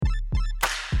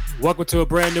Welcome to a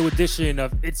brand new edition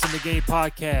of It's in the Game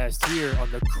podcast here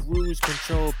on the Cruise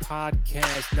Control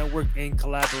Podcast Network in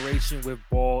collaboration with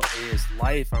Ball is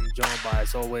Life. I'm joined by,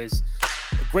 as always,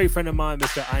 a great friend of mine,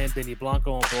 Mr. I am Denny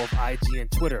Blanco on both IG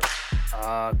and Twitter.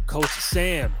 Coach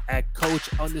Sam at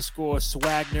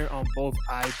Coach_Swagner on both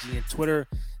IG and Twitter.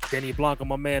 Denny Blanco,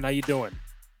 my man, how you doing?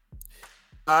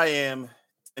 I am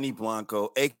Denny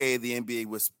Blanco, a.k.a. the NBA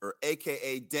Whisperer,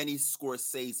 a.k.a. Denny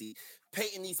Scorsese,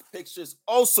 painting these pictures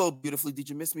also beautifully. Did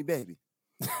you miss me, baby?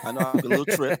 I know I took a little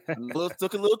trip.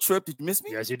 Took a little trip. Did you miss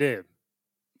me? Yes, you did.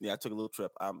 Yeah, I took a little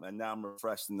trip. And now I'm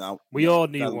refreshed. Now we all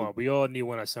need one. We all need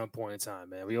one at some point in time,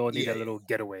 man. We all need a little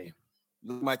getaway.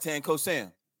 Look at my tan Coach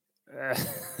Sam.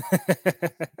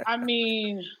 I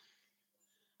mean,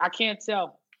 I can't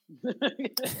tell.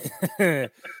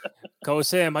 Coach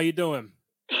Sam, how you doing?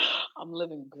 I'm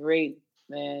living great,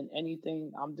 man.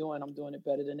 Anything I'm doing it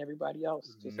better than everybody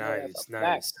else. Just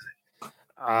nice.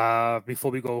 Before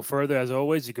we go further, as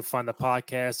always, you can find the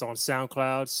podcast on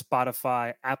SoundCloud,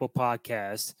 Spotify, Apple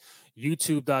Podcasts,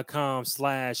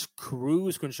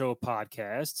 YouTube.com/Cruise Control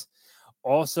Podcast.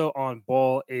 Also on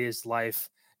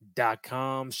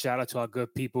ballislife.com. Shout out to our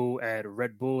good people at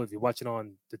Red Bull. If you're watching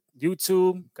on the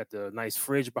YouTube, got the nice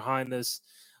fridge behind us.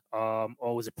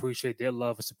 Always appreciate their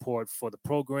love and support for the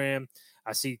program.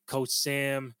 I see Coach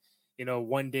Sam,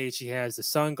 one day she has the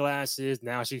sunglasses.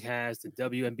 Now she has the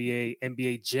WNBA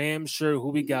NBA Jam shirt. Who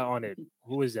we got on it?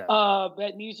 Who is that?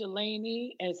 Betnijah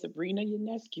Laney and Sabrina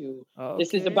Ionescu. Okay.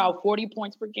 This is about 40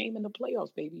 points per game in the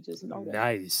playoffs, baby. Just know that.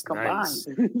 Nice.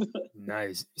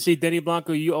 Nice. See, Denny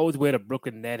Blanco, you always wear the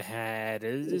Brooklyn Net hat.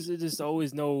 It's just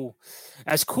always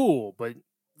that's cool, but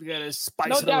you got to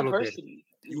spice it a little bit.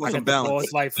 You want some balance.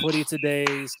 It's like footy today,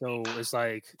 so it's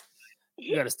like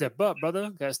you got to step up, brother.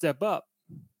 Got to step up.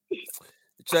 The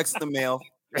checks in the mail.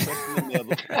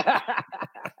 The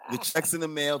checks in the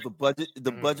mail.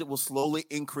 The budget will slowly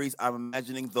increase. I'm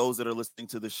imagining those that are listening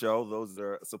to the show, those that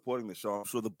are supporting the show, I'm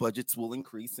sure the budgets will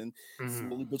increase, and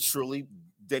slowly but surely,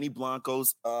 Denny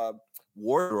Blanco's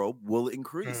wardrobe will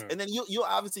increase, and then you'll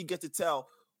obviously get to tell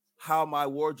how my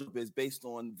wardrobe is based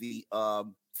on the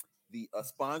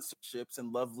sponsorships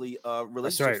and lovely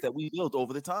relationships that we built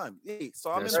over the time. Hey,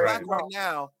 so I'm in the background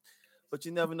now, but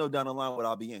you never know down the line what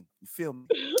I'll be in. You feel me?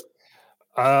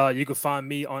 You can find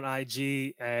me on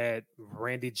IG at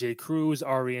Randy J Cruz,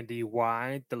 RENDY,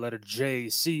 the letter J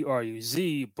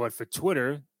CRUZ. But for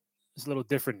Twitter, it's a little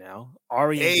different now.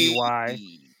 RENDY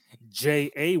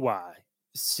JAY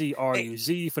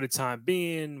CRUZ for the time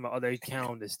being. My other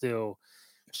account is still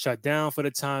shut down for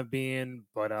the time being,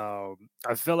 but I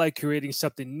feel like creating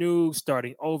something new,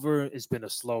 starting over. It's been a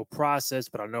slow process,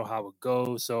 but I know how it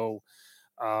goes. So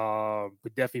we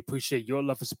definitely appreciate your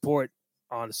love and support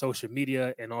on social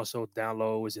media, and also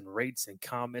downloads and rates and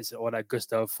comments and all that good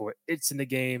stuff for It's in the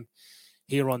Game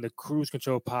here on the Cruise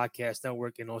Control Podcast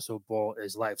Network, and also Ball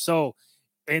is Life. So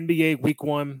NBA Week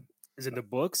 1 is in the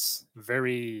books.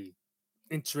 Very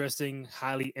interesting,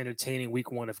 highly entertaining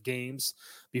Week 1 of games.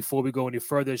 Before we go any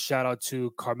further, shout out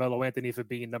to Carmelo Anthony for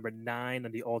being number 9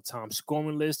 on the all-time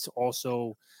scoring list.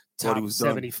 Also, top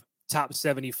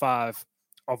 75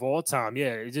 of all time.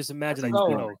 Yeah, just imagine,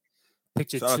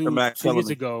 picture two years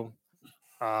ago.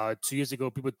 2 years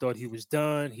ago, people thought he was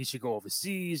done. He should go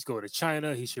overseas, go to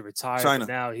China. He should retire. But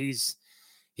now he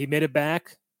made it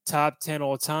back. Top 10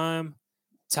 all time,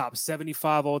 top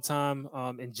 75 all time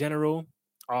in general.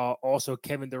 Also,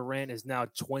 Kevin Durant is now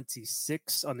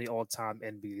 26 on the all-time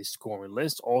NBA scoring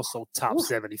list, also top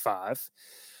 75.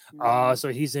 So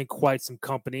he's in quite some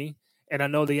company. And I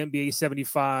know the NBA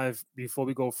 75, before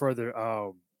we go further,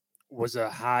 was a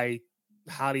highly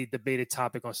debated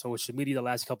topic on social media the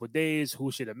last couple of days. Who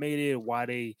should have made it? Why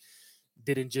they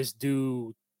didn't just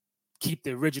keep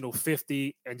the original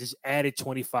 50 and just added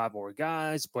 25 more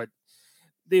guys, but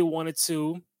they wanted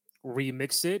to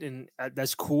remix it, and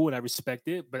that's cool, and I respect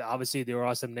it. But obviously, there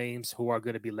are some names who are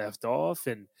going to be left off,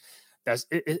 and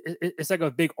it's like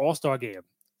a big all-star game.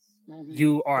 Mm-hmm.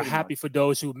 You are happy for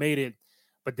those who made it,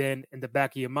 but then in the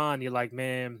back of your mind, you're like,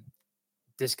 man,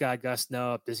 this guy got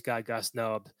snubbed. This guy got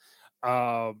snubbed.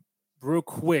 Real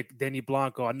quick, Denny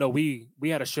Blanco. I know we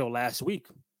had a show last week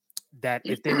that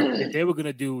if they were going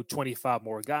to do 25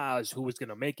 more guys, who was going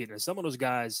to make it, and some of those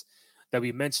guys that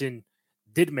we mentioned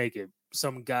did make it.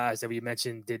 Some guys that we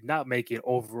mentioned did not make it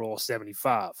overall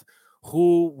 75.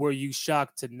 Who were you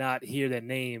shocked to not hear that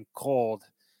name called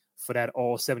for that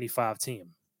all 75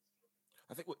 team?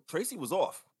 I think Tracy was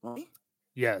off, right?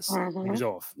 Yes, he was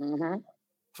off. Mm-hmm.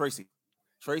 Tracy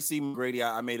McGrady.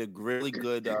 I made a really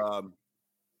good, I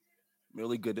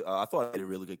thought I made a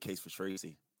really good case for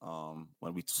Tracy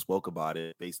when we spoke about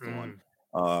it based on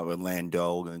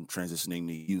Orlando and transitioning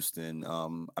to Houston.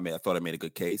 I thought I made a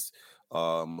good case.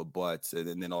 But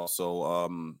and then also,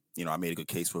 I made a good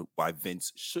case for why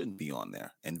Vince shouldn't be on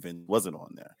there, and Vince wasn't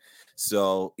on there.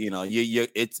 So,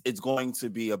 it's going to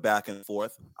be a back and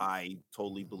forth. I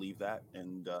totally believe that,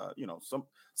 and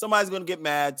somebody's going to get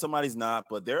mad, somebody's not,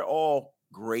 but they're all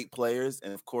great players,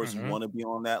 and of course, you want to be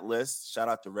on that list. Shout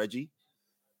out to Reggie.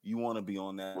 You want to be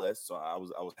on that list, so I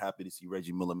was happy to see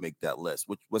Reggie Miller make that list.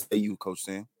 What say you, Coach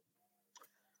Sam?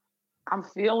 I'm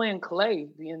feeling Clay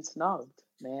being snubbed,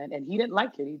 man, and he didn't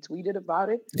like it. He tweeted about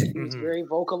it. He was very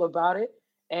vocal about it.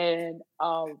 And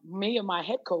me and my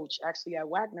head coach, actually at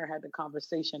Wagner, had the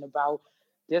conversation about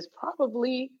there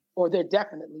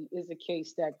definitely is a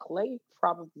case that Clay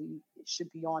probably should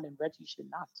be on and Reggie should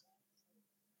not.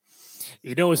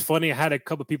 It's funny. I had a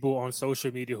couple people on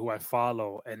social media who I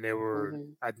follow, and they were,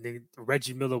 I think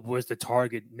Reggie Miller was the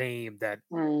target name that,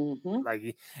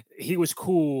 like, he was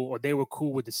cool, or they were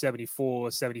cool with the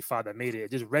 74, 75 that made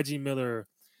it. Just Reggie Miller.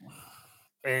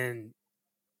 And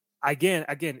again,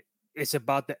 it's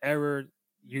about the era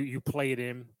you played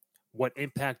in, what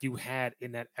impact you had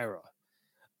in that era.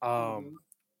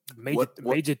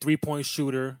 Major 3-point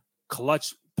shooter,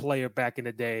 clutch player back in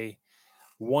the day,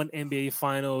 won NBA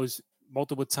Finals,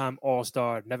 multiple time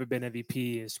All-Star, never been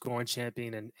MVP and scoring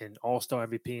champion and All-Star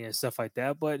MVP and stuff like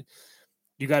that. But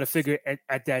you got to figure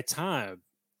at that time,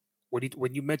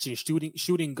 when you mention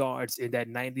shooting guards in that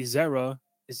 90s era,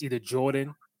 it's either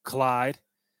Jordan, Clyde,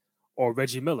 or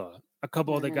Reggie Miller. A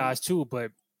couple other guys too,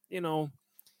 but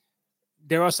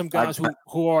there are some guys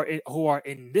who are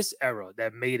in this era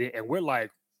that made it, and we're like,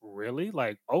 really?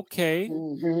 Like, okay.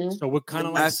 So we're kind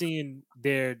of like seeing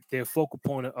their focal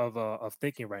point of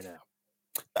thinking right now.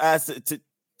 As to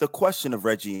the question of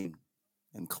Reggie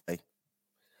and Clay,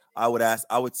 I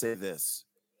would say this.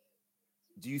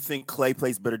 Do you think Clay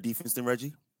plays better defense than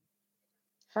Reggie?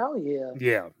 Hell yeah.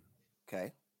 Yeah.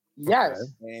 Okay. Yes.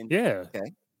 Okay. And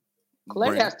okay.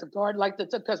 Clay has to guard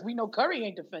because we know Curry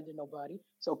ain't defending nobody.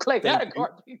 So Clay got to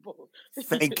guard people.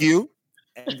 Thank you.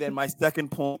 And then my second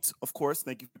point, of course,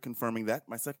 thank you for confirming that.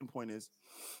 My second point is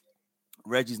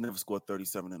Reggie's never scored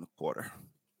 37 in a quarter.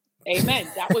 Amen.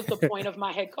 That was the point of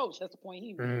my head coach. That's the point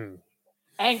he made.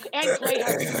 And Clay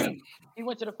has a ring. He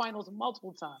went to the finals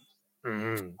multiple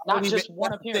times. Not just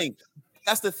one appearance.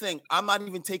 That's the thing. I'm not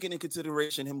even taking in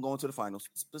consideration him going to the finals.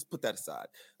 Let's put that aside.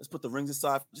 Let's put the rings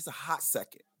aside for just a hot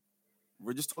second.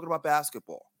 We're just talking about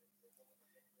basketball.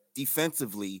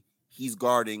 Defensively, he's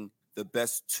guarding the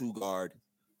best two guard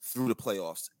through the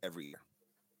playoffs every year.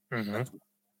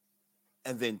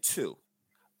 And then two,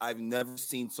 I've never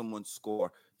seen someone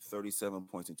score 37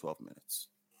 points in 12 minutes.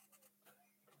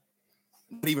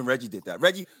 Not even Reggie did that.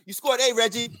 Reggie, you scored,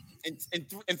 Reggie,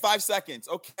 in 5 seconds.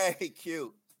 Okay,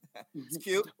 cute. It's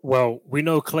cute. Well, we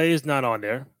know Clay is not on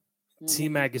there.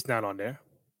 T-Mac is not on there.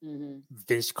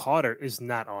 Vince Carter is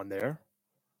not on there.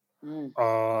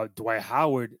 Dwight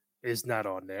Howard is not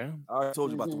on there. I already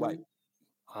told you about Dwight.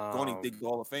 Don't even think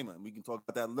Hall of Famer, and we can talk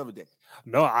about that another day.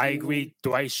 No, I agree.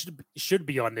 Dwight should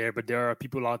be on there, but there are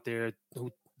people out there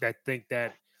that think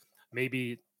that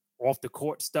maybe off the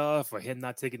court stuff or him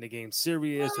not taking the game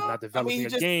serious or not developing a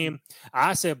game.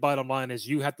 I said bottom line is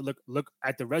you have to look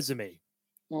at the resume.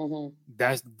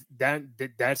 That's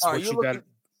what you got.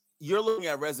 You're looking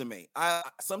at resume.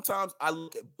 Sometimes I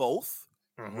look at both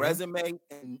resume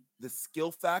and the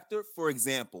skill factor. For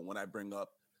example, when I bring up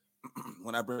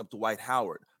Dwight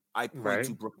Howard, I point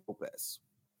to Brook Lopez.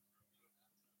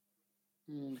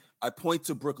 I point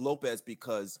to Brook Lopez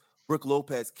because Brook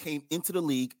Lopez came into the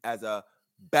league as a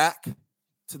back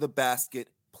to the basket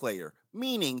player,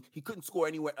 meaning he couldn't score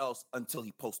anywhere else until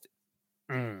he posted.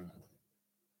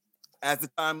 As the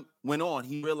time went on,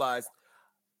 he realized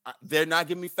they're not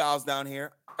giving me fouls down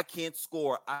here. I can't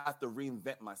score. I have to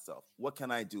reinvent myself. What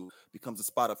can I do? Becomes a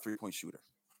spot-up 3-point shooter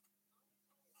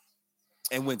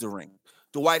and wins a ring.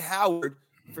 Dwight Howard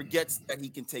forgets that he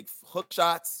can take hook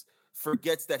shots,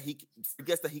 forgets that he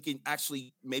can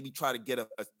actually maybe try to get a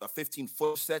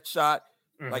 15-foot set shot.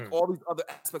 Like all these other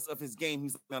aspects of his game,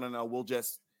 he's like, no,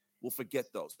 we'll forget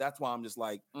those. That's why I'm just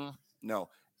like, no.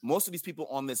 Most of these people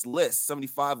on this list,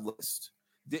 75 list,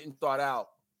 didn't start out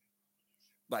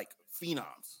like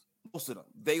phenoms. Most of them.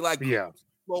 They like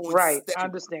right. I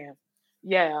understand.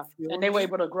 Yeah. And they were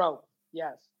able to grow.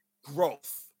 Yes.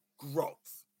 Growth.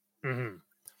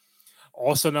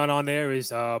 Also not on there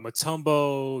is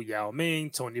Mutombo, Yao Ming,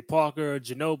 Tony Parker,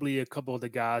 Ginobili, a couple of the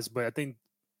guys. But I think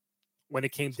when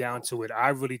it came down to it, I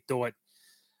really thought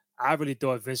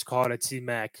Vince Carter,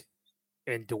 T-Mac,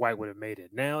 and Dwight would have made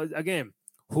it. Now, again,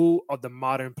 who are the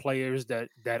modern players that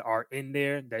are in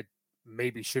there that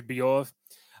maybe should be off.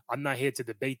 I'm not here to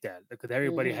debate that because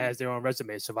everybody has their own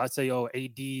resume. So if I say, "Oh,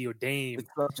 AD or Dame," it's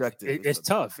subjective. It's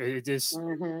tough. It just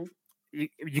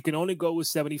you can only go with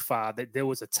 75. That there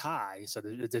was a tie, so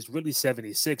there's really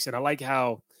 76. And I like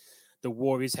how the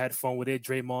Warriors had fun with it.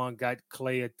 Draymond got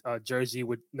Clay a jersey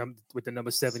with the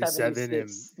number 77,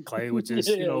 76. And Clay, which is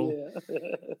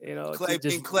Clay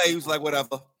being Clay, he was like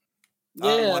whatever.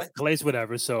 Clay's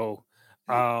whatever. So,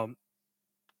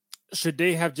 should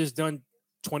they have just done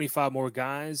 25 more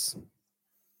guys?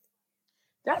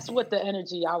 That's what the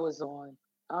energy I was on.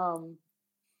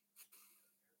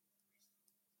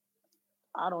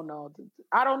 I don't know.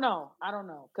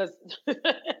 Because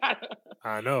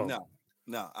I know.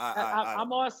 No,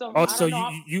 I'm awesome. Oh, so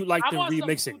you like the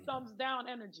remixing? 2 thumbs down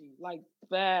energy, like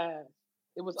bad.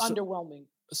 It was underwhelming.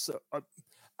 So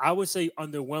I would say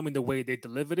underwhelming the way they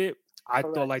delivered it. I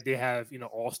thought like they have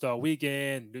All-Star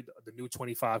Weekend, the new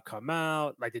 25 come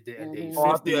out like they did NBA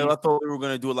 50. I thought we were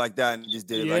gonna do it like that and just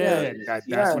did it like that.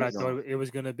 That's what I thought it was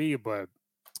gonna be, but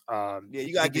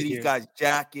you gotta get these guys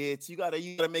jackets. You gotta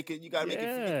make it. You gotta make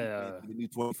it the new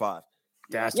 25.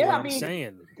 That's what I'm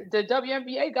saying. The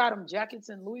WNBA got them jackets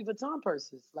and Louis Vuitton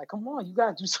purses. Like, come on, you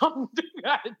gotta do something.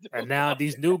 And now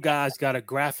these new guys got a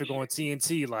graphic on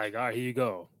TNT. Like, all right, here you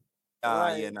go.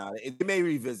 They may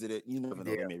revisit it. You never know.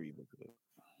 They may revisit it.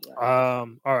 All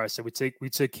right, so we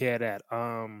took care of that.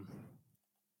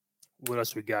 What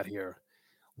else we got here?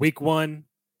 Week 1,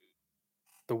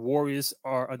 the Warriors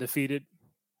are undefeated.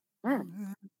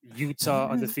 Utah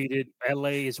undefeated.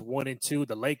 LA is 1-2.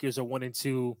 The Lakers are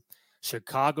 1-2.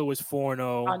 Chicago is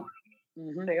 4-0.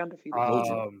 They undefeated.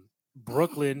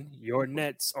 Brooklyn, your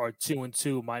Nets are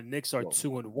 2-2. My Knicks are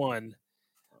 2-1.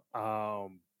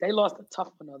 They lost a tough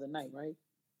one the other night, right?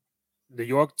 New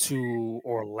York to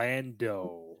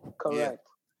Orlando. Correct.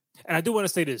 Yeah. And I do want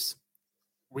to say this.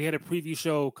 We had a preview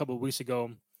show a couple of weeks ago,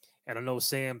 and I know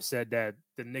Sam said that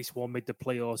the Knicks won't make the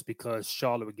playoffs because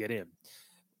Charlotte would get in.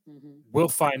 We'll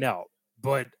find out.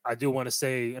 But I do want to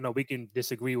say, we can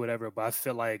disagree, whatever, but I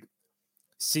feel like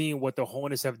seeing what the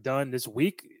Hornets have done this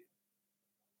week,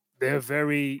 they're a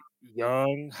very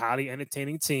young, highly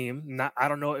entertaining team. I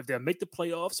don't know if they'll make the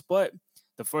playoffs, but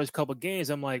the first couple of games,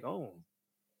 I'm like,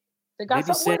 they got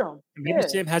something with them. Maybe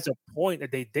Sam has a point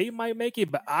that they might make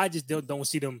it, but I just don't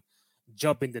see them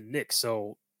jumping the Knicks.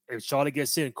 So if Charlotte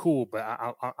gets in, cool. But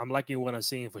I'm liking what I'm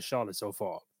seeing for Charlotte so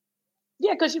far.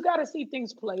 Yeah, because you got to see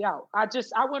things play out. I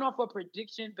went off a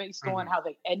prediction based on how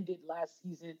they ended last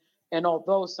season. And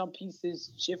although some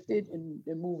pieces shifted and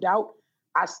moved out,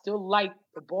 I still like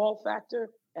the ball factor,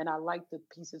 and I like the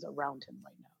pieces around him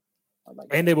right now.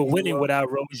 And they were winning without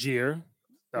Rozier.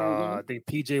 I think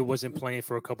PJ wasn't playing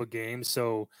for a couple of games.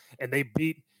 And they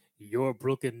beat your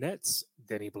Brooklyn Nets,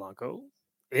 Denny Blanco,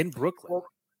 in Brooklyn. Well,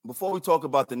 before we talk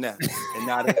about the Nets, and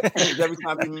now every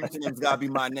time you mention him, it's got to be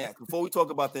my Nets. Before we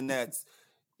talk about the Nets,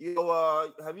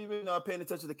 have you been paying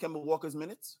attention to Kemba Walker's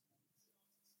minutes?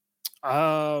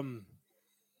 I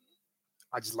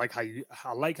just like how you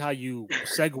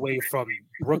segue from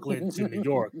Brooklyn to New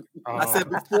York. I said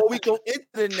before we go into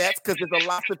the Nets, because there's a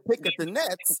lot to pick at the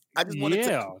Nets. I just wanted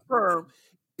to confirm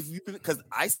because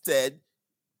I said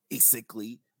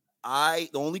basically the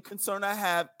only concern I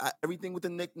have, everything with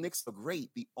the Knicks are great.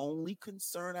 The only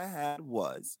concern I had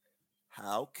was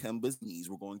how Kemba's knees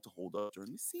were going to hold up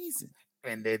during the season,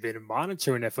 and they've been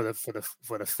monitoring that for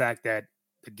the fact that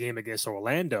the game against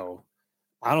Orlando.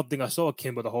 I don't think I saw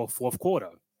Kemba the whole fourth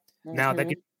quarter. Now that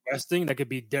could be interesting. That could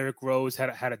be Derrick Rose had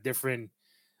a different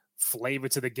flavor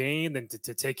to the game than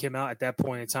to take him out at that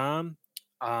point in time.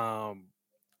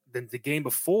 Then the game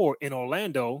before in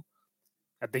Orlando,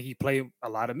 I think he played a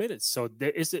lot of minutes. So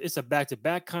it's a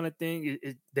back-to-back kind of thing.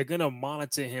 They're gonna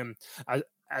monitor him. I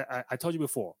told you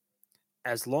before,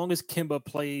 as long as Kemba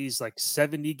plays like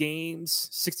 70 games,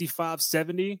 65,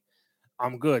 70.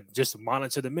 I'm good. Just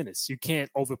monitor the minutes. You can't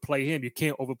overplay him. You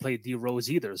can't overplay D Rose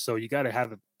either. So you got to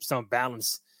have some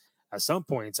balance at some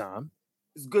point in time.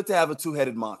 It's good to have a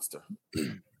two-headed monster.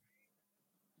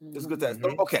 It's good to have.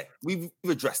 Okay, we've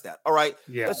addressed that. All right.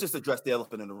 Yeah. Let's just address the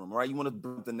elephant in the room. All right. You want to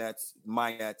bring the Nets,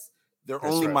 my Nets. They're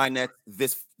only my Nets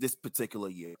this particular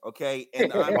year. Okay.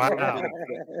 And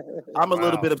I'm a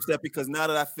little bit upset because now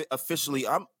that I officially,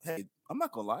 I'm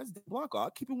not gonna lie, it's Blanco.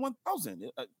 I'll keep it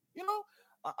 1,000.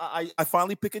 I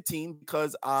finally pick a team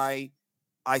because I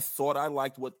thought I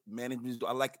liked what managers do.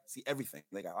 I like everything.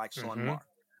 Like I like Sean Mark.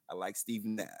 I like Steve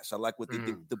Nash. I like what they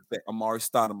did with Amari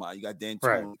Stoudemire. You got Dan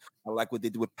Tone. I like what they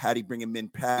did with Patty, bringing in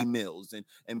Patty Mills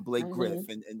and Blake Griff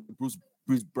and Bruce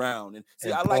Brown and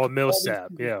I like Paul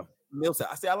Millsap. Millsap.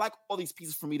 I say I like all these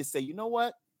pieces for me to say, you know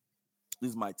what?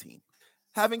 This is my team.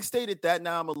 Having stated that,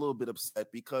 now I'm a little bit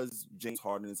upset because James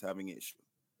Harden is having an issue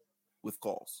with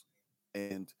calls.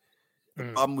 And the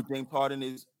problem with James Harden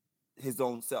is his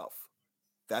own self.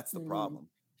 That's the problem.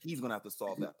 He's going to have to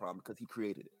solve that problem because he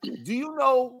created it. Do you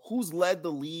know who's led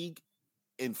the league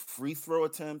in free throw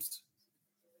attempts?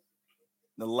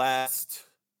 The last,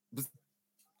 let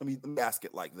me ask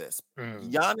it like this.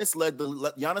 Giannis led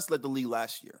the league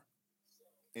last year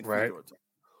in free throw attempts.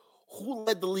 Who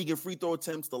led the league in free throw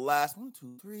attempts the last 1,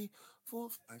 2, 3, 4,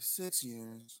 5, 6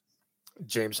 years?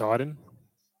 James Harden.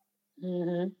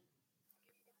 Mm-hmm.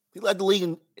 He led the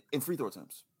league in free throw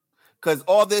attempts. Because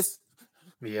all this.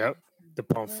 Yep. The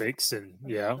pump fakes and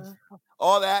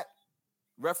all that.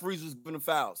 Referees was giving him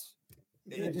fouls.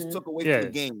 It just took away from the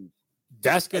game.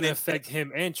 That's going to affect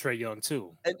him and Trae Young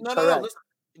too. No.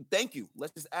 Thank you.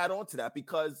 Let's just add on to that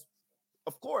because,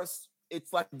 of course,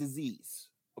 it's like a disease.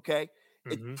 Okay.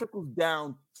 It trickles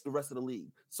down to the rest of the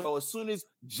league. So as soon as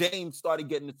James started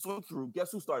getting the swim through,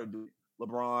 guess who started doing it?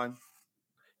 LeBron,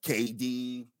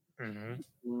 KD,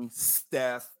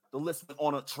 Steph. The list went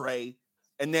on a Trae.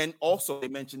 And then also they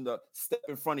mentioned the step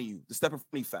in front of you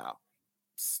foul.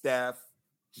 Steph,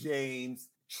 James,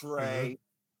 Trae.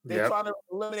 They're trying to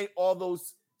eliminate all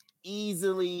those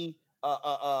easily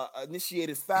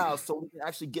initiated fouls so we can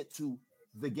actually get to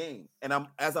the game. And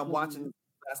as I'm watching the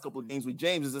last couple of games with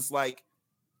James, it's just like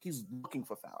he's looking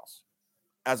for fouls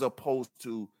as opposed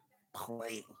to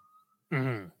playing.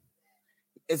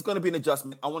 It's going to be an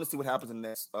adjustment. I want to see what happens in the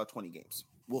next 20 games.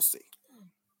 We'll see.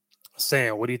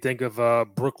 Sam, what do you think of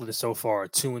Brooklyn so far?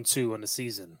 2-2 on the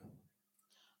season.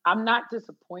 I'm not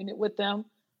disappointed with them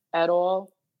at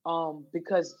all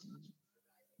because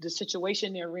the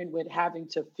situation they're in with having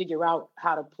to figure out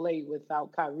how to play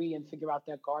without Kyrie and figure out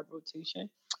that guard rotation,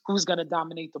 who's going to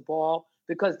dominate the ball,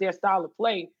 because their style of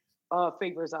play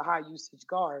favors a high usage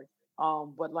guard.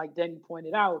 But like Denny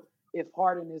pointed out, if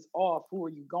Harden is off, who are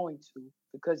you going to?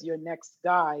 Because your next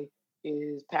guy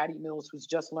is Patty Mills, who's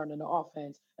just learning the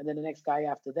offense, and then the next guy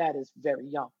after that is very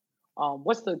young.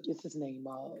 What's his name?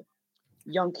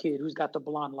 Young kid who's got the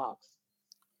blonde locks.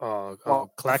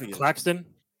 Claxton.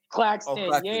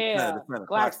 Claxton,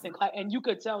 Claxton. And you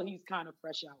could tell he's kind of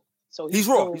fresh out. So he's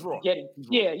raw. He's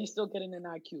still getting an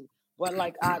IQ. But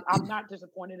like I'm not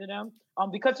disappointed in them.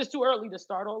 Because it's too early to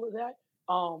start all of that.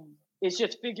 It's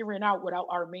just figuring out without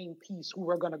our main piece who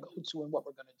we're gonna go to and what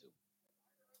we're gonna do.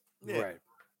 Yeah. Right.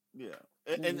 Yeah.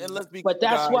 And let's be. But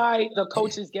that's why the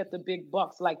coaches get the big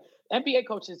bucks. Like NBA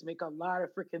coaches make a lot of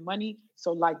freaking money.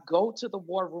 So like go to the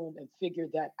war room and figure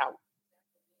that out.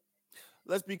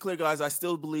 Let's be clear, guys. I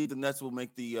still believe the Nets will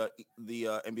make the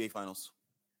NBA Finals.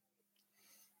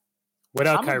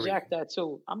 Without Kyrie. I'm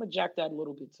gonna jack that a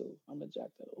little bit too.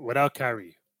 Without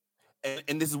Kyrie.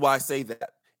 And this is why I say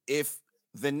that. If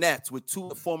the Nets with two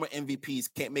former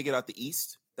MVPs can't make it out the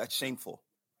East, that's shameful.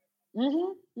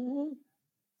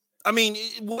 I mean,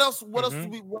 what else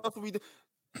do we do?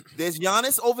 There's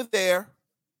Giannis over there.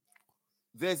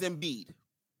 There's Embiid.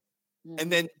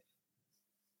 And then,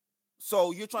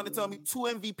 so you're trying to tell me two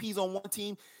MVPs on one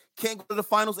team can't go to the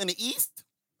finals in the East?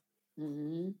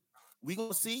 We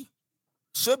gonna see.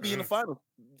 Should be in the finals.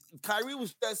 Kyrie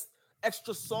was just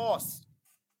extra sauce.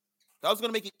 That was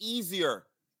gonna make it easier.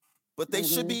 But they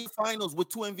should be in finals with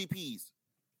two MVPs.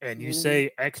 And you say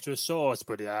extra sauce,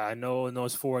 but I know in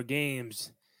those 4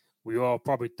 games, we all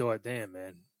probably thought, damn,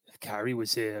 man, if Kyrie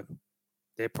was here,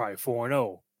 they're probably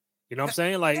 4-0. You know what I'm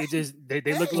saying? Like, it just they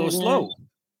look a little slow.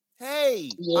 Hey,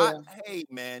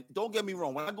 man, don't get me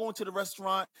wrong. When I go into the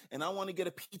restaurant and I want to get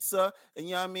a pizza, and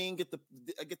you know what I mean, get the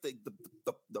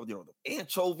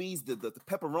anchovies, the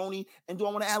pepperoni, and do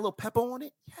I want to add a little pepper on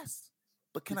it? Yes.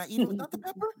 But can I eat it without the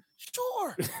pepper?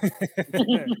 Sure.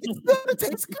 It's gonna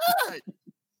taste good.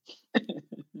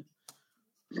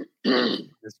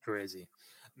 That's crazy.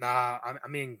 Nah, I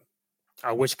mean,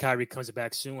 I wish Kyrie comes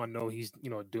back soon. I know he's,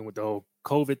 doing with the whole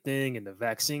COVID thing and the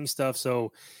vaccine stuff.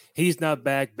 So he's not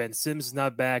back. Ben Simmons is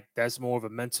not back. That's more of a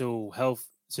mental health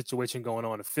situation going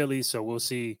on in Philly. So we'll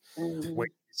see when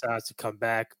he decides to come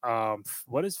back.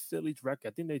 What is Philly's record?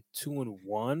 I think they're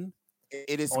 2-1.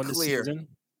 It is clear.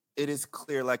 It is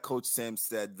clear, like Coach Sam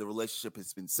said, the relationship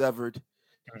has been severed.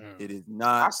 It is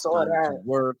not going to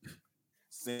work.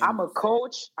 I'm a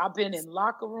coach. I've been in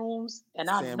locker rooms, and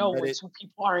I know when two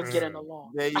people aren't getting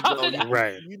along. There you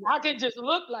go. I can just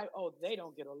look like, oh, they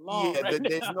don't get along. Yeah,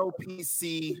 there's no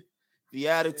PC. The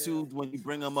attitude when you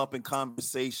bring them up in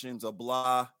conversations or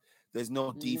blah, there's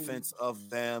no defense of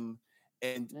them.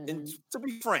 And to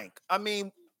be frank, I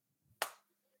mean,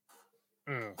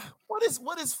 what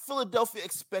is Philadelphia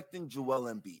expecting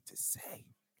Joel Embiid to say?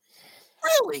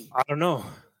 Really? I don't know.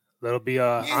 That'll be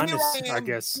honest, I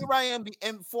guess. Here I am, the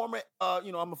former,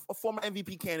 I'm a former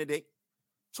MVP candidate,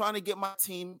 trying to get my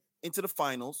team into the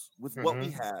finals with what we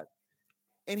had.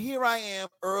 And here I am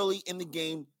early in the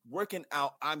game working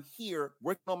out. I'm here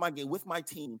working on my game with my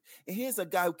team. And here's a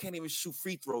guy who can't even shoot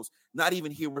free throws, not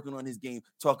even here working on his game,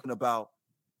 talking about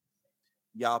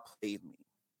y'all played me.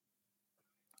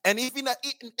 And even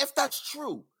if that's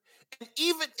true, and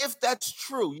even if that's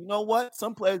true, you know what?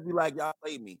 Some players be like, y'all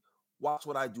played me. Watch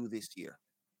what I do this year.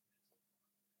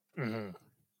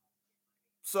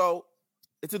 So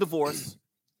it's a divorce.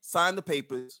 Sign the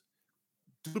papers.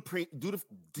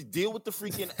 Deal with the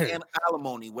freaking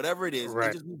alimony, whatever it is,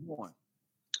 and just move on.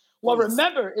 Well,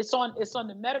 remember, it's on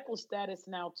the medical status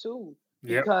now too,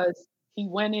 because he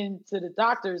went into the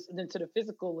doctors and then to the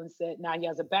physical and said now he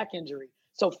has a back injury.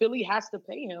 So Philly has to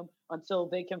pay him until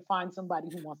they can find somebody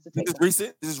who wants to take him. This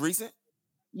is recent?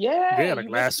 Yeah. Like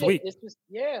last week.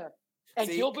 And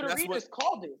Gilbert Arenas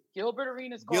called it. Gilbert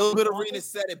Arenas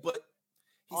said it, but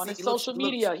on his social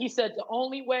media, he said the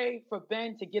only way for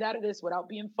Ben to get out of this without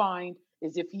being fined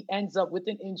is if he ends up with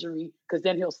an injury, because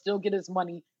then he'll still get his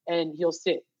money and he'll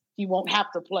sit. He won't have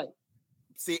to play.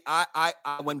 See, I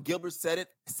when Gilbert said it,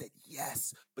 I said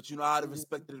yes, but you know I'd have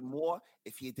respected it more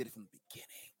if he did it from the beginning.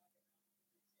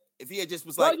 If he had just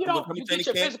was like, you get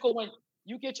your physical when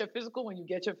you get your physical when you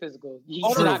get your physical. He's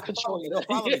not controlling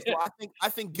it. So I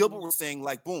think Gilbert was saying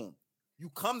like, boom, you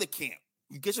come to camp,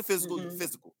 you get your physical, you're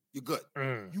physical, you're good.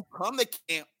 You come to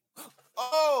camp,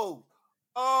 oh,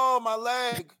 my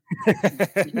leg.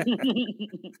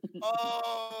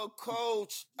 Oh,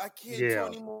 coach, I can't do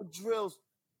any more drills.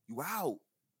 You out.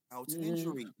 Now it's an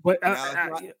injury. But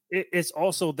it's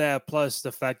also that plus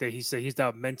the fact that he said he's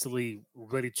not mentally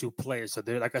ready to play. So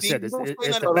there, like I said, it's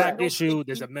the back issue.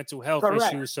 There's a mental health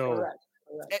issue. So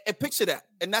and picture that.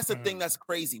 And that's the thing that's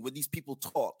crazy when these people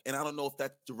talk. And I don't know if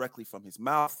that's directly from his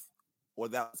mouth or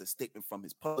that was a statement from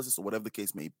his publicist or whatever the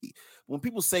case may be. But when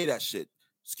people say that shit,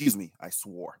 excuse me, I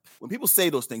swore. When people say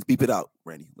those things, beep it out,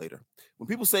 Randy, later. When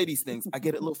people say these things, I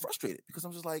get a little frustrated because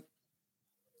I'm just like,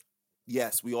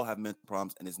 yes, we all have mental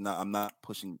problems, and I'm not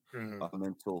pushing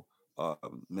mental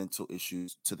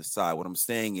issues to the side. What I'm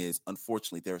saying is,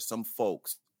 unfortunately, there are some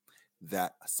folks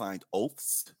that signed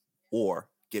oaths or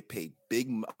get paid big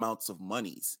amounts of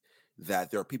monies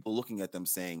that there are people looking at them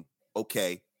saying,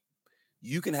 okay,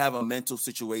 you can have a mental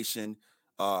situation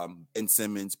in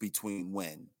Simmons between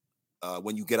when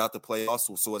you get out the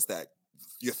playoffs. So it's that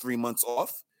you're 3 months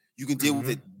off. You can deal with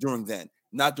it during then,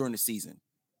 not during the season.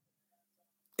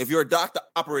 If you're a doctor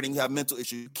operating, you have mental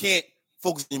issues. You can't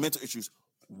focus on your mental issues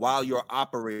while you're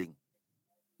operating.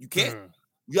 You can't.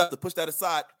 You have to push that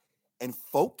aside and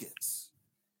focus.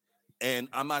 And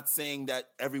I'm not saying that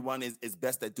everyone is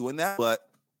best at doing that, but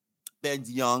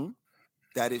Ben's young.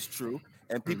 That is true.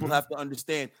 And people have to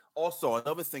understand. Also,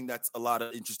 another thing that's a lot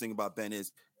of interesting about Ben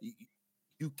is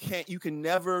you can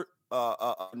never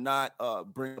not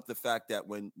bring up the fact that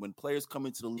when players come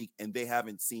into the league and they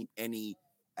haven't seen any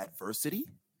adversity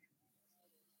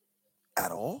at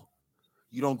all,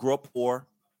 you don't grow up poor,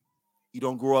 you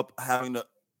don't grow up having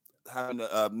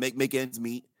to make ends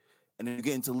meet, and then you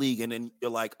get into league and then you're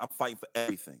like, I'm fighting for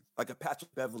everything, like a Patrick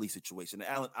Beverly situation, an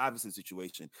Allen Iverson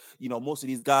situation. Most of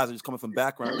these guys are just coming from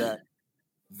background that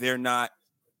they're not,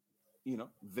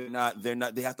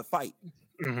 they have to fight.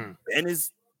 Ben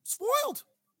is spoiled.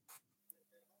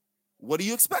 What are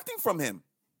you expecting from him?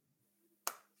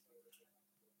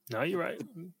 No, you're right.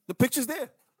 The picture's there.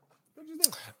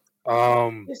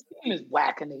 His team is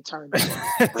whack and they turned on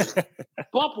him.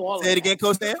 Bump all Say it again,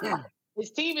 Coach Dan.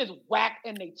 His team is whack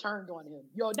and they turned on him.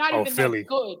 You're not even that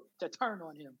good to turn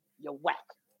on him. You're whack.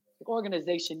 The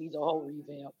organization needs a whole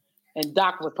revamp. And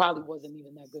Doc probably wasn't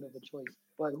even that good of a choice.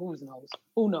 But who knows?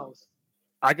 Who knows?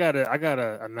 I got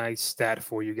a nice stat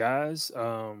for you guys.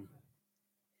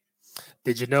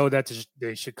 Did you know that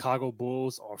the Chicago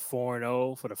Bulls are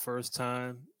 4-0 for the first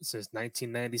time since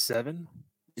 1997?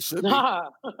 It should be.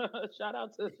 Shout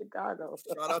out to Chicago.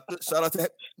 Shout out to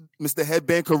Mr.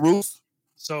 Headband Caruso.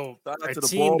 So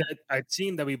a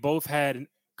team that we both had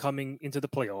coming into the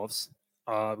playoffs,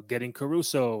 getting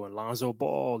Caruso and Lonzo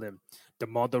Ball and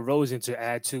DeMar DeRozan to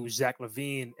add to Zach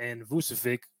LaVine and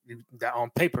Vucevic. That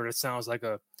on paper it sounds like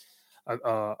a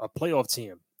playoff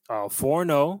team.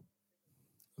 4-0,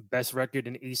 best record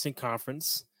in the Eastern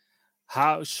Conference.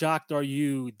 How shocked are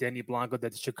you, Danny Blanco,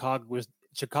 that Chicago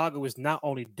was not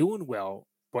only doing well,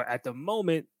 but at the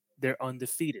moment they're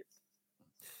undefeated?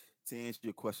 To answer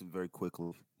your question very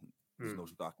quickly, there's no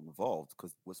shocking involved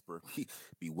because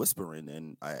be whispering,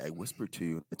 and I whispered to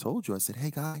you. I told you, I said,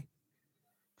 "Hey, guy,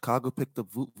 Chicago picked up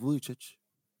Vucic.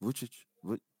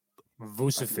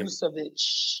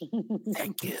 Vucevic.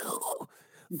 Thank you.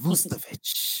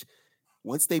 Vucevic.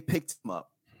 Once they picked him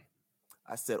up,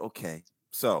 I said, okay.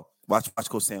 So watch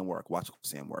Coach Sam work.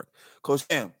 Coach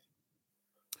Sam,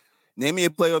 name me a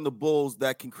player on the Bulls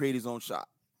that can create his own shot.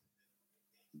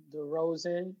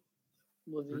 DeRozan,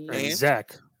 LaVine, and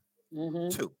Zach.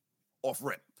 2 off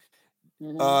rip.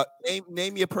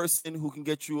 Name me a person who can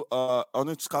get you on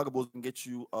the Chicago Bulls can get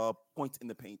you points in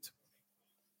the paint.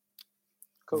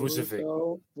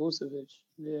 Vucevic.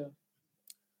 Yeah.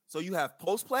 So you have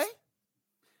post play.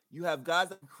 You have guys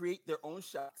that can create their own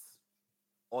shots.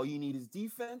 All you need is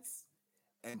defense,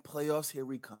 and playoffs. Here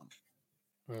we come.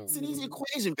 It's an easy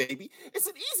equation, baby. It's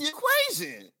an easy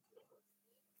equation.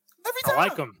 Every time.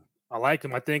 I like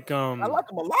him. I think I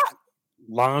like him a lot.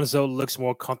 Lonzo looks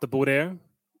more comfortable there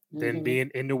than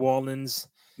being in New Orleans.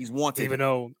 He's wanted.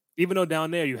 Even though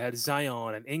down there you had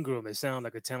Zion and Ingram, it sounded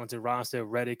like a talented roster.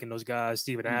 Redick and those guys,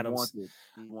 Steven Adams.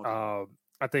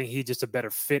 I think he's just a better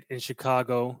fit in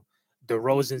Chicago.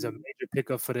 DeRozan's a major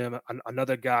pickup for them.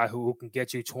 Another guy who can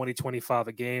get you 20, 25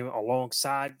 a game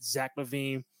alongside Zach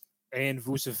LaVine and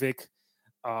Vucevic.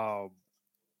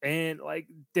 And like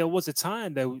there was a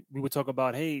time that we would talk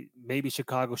about, hey, maybe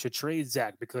Chicago should trade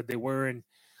Zach because they weren't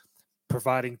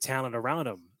providing talent around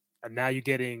him. And now you're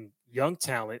getting young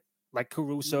talent like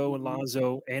Caruso and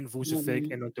Lonzo and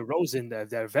Vucevic and DeRozan,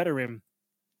 they're veteran.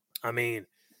 I mean,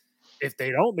 if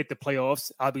they don't make the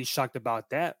playoffs, I'll be shocked about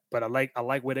that. But I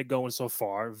like where they're going so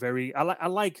far. I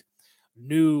like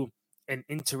new and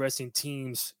interesting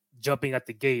teams jumping at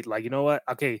the gate. Like, you know what?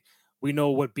 Okay, we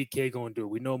know what BK going to do.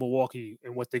 We know Milwaukee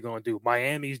and what they're going to do.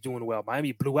 Miami's doing well.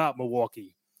 Miami blew out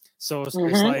Milwaukee. So it's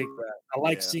like I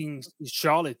like seeing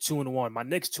Charlotte 2-1. My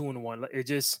Knicks 2-1. It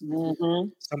just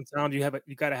sometimes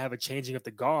you got to have a changing of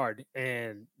the guard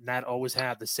and not always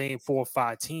have the same 4 or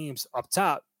 5 teams up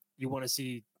top. You want to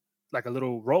see like a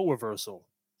little role reversal.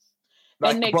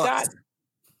 And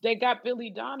they got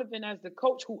Billy Donovan as the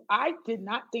coach, who I did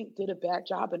not think did a bad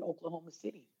job in Oklahoma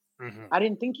City. I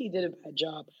didn't think he did a bad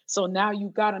job. So now you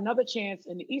got another chance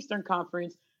in the Eastern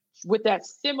Conference with that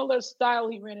similar style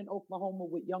he ran in Oklahoma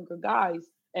with younger guys,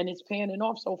 and it's panning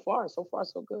off so far. So far,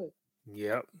 so good.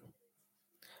 Yep.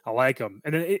 I like him.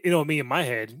 And then, me in my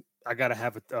head, I got to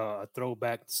have a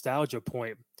throwback nostalgia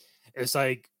point. It's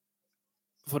like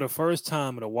for the first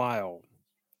time in a while,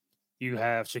 you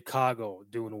have Chicago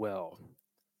doing well.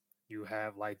 You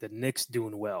have like the Knicks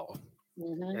doing well.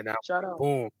 And now,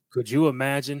 boom. Could you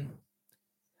imagine?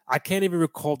 I can't even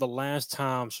recall the last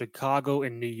time Chicago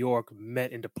and New York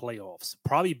met in the playoffs.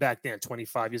 Probably back then,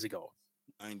 25 years ago.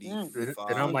 95.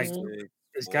 And I'm like,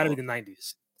 it's got to be the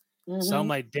 90s. So I'm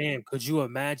like, damn, could you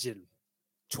imagine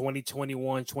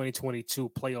 2021, 2022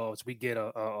 playoffs? We get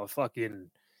a fucking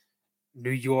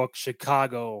New York,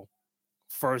 Chicago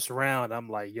first round. I'm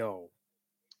like, yo.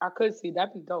 I could see.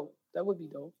 That'd be dope. That would be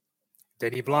dope.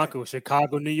 Denny Blanco,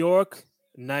 Chicago, New York.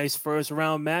 Nice first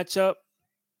round matchup.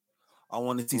 I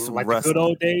want to see some like wrestling. The good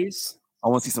old days. I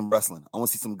want to see some wrestling. I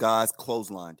want to see some guys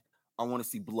clotheslined. I want to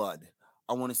see blood.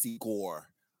 I want to see gore.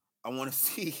 I want to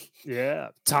see. Yeah,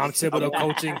 Tom Thibodeau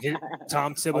coaching.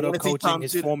 Tom Thibodeau coaching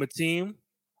his former team.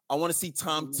 I want to see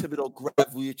Tom Thibodeau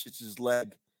grab Vujicic's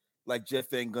leg like Jeff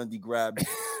Van Gundy grabbed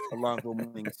Alonzo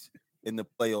Mourning's in the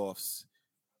playoffs.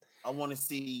 I want to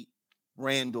see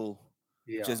Randall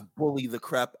just bully the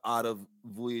crap out of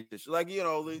Vujic. Like,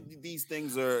 these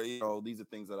things are, these are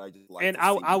things that I just like. And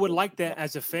I would like that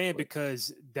as a fan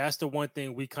because that's the one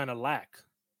thing we kind of lack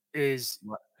is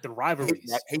the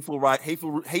rivalries. Hateful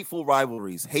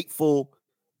rivalries. Hateful.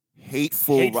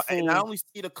 And I only see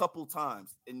it a couple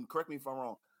times. And correct me if I'm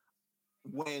wrong.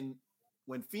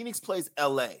 When Phoenix plays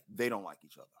LA, they don't like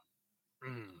each other.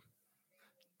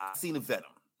 I've seen the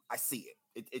venom. I see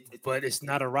it. But it's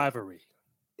not a rivalry.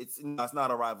 It's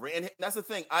not a rivalry. And that's the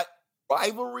thing.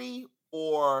 Rivalry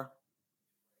or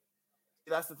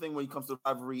that's the thing when it comes to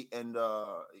rivalry. And,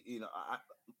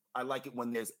 I like it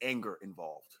when there's anger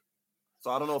involved. So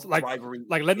I don't know if rivalry.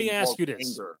 Like, let me ask you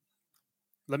this.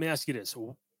 Let me ask you this.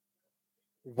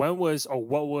 When was or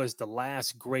what was the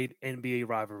last great NBA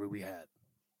rivalry we had?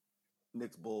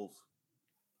 Knicks Bulls.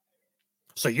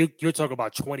 So you're talking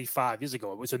about 25 years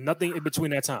ago. Was there nothing in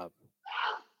between that time?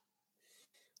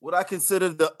 What I consider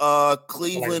the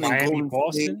Cleveland like Miami, and Golden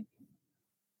Boston.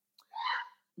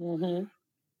 State.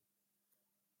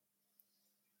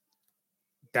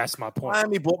 That's my point.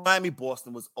 Miami,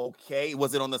 Boston was okay.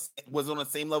 Was it on the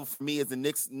same level for me as the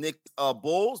Knicks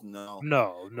Bulls? No.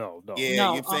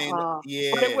 Yeah, you're saying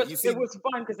yeah. But it was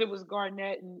fun because it was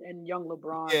Garnett and young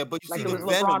LeBron. Yeah, but you see it was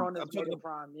venom. LeBron on his way to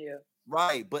prime. Yeah.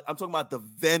 Right, but I'm talking about the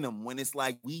venom when it's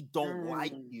like we don't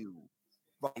like you.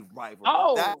 rivalry.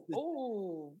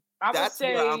 Oh, I would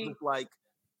say where I'm just like,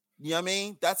 you know what I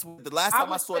mean? That's the last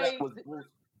time I saw that was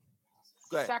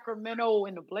Sacramento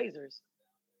and the Blazers.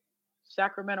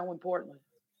 Sacramento and Portland.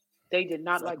 They did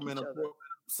not like each other.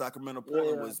 Sacramento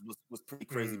Portland was pretty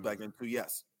crazy back then too.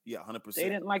 Yes. Yeah, 100%. They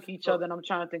didn't like each other, and I'm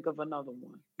trying to think of another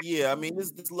one. Yeah, I mean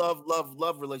this love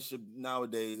relationship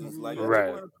nowadays is like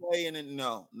right. Want to play and then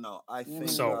no. I think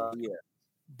so.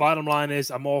 Bottom line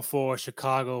is, I'm all for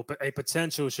Chicago, but a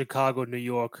potential Chicago-New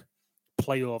York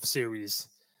playoff series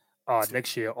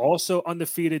next year. Also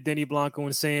undefeated, Denny Blanco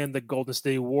and Sam, the Golden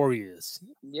State Warriors.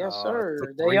 Yes, sir.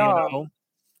 They are.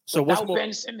 So what's more?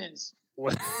 Ben Simmons.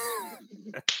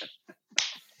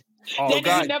 Oh,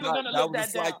 guys, never gonna live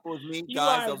that down. You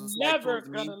are never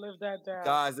gonna live that down.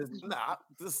 Guys, this is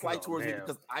a slight towards me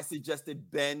because I suggested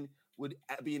Ben would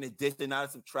be an addition, not a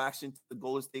subtraction to the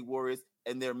Golden State Warriors,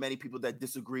 and there are many people that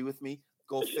disagree with me.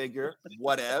 Go figure,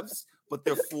 whatevs. But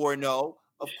they're 4-0.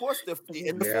 Of course, they're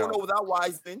 4-0 without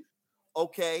Wiseman.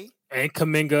 Okay, and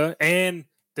Kuminga and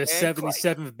the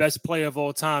 77th best player of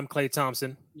all time, Klay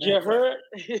Thompson. You heard?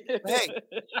 Hey.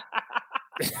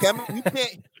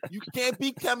 You can't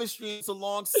beat chemistry. It's a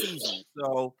long season,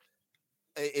 so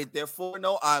they're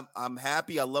 4-0. I'm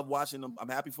happy. I love watching them. I'm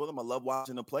happy for them. I love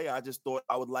watching them play. I just thought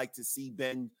I would like to see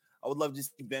Ben. I would love to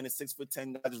see Ben, a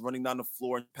 6'10" guy, just running down the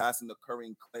floor and passing the Curry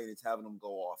and Klay and having them go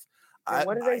off. I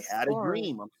had a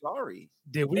dream. I'm sorry.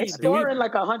 They scoring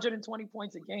like 120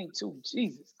 points a game too.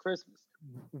 Jesus Christmas.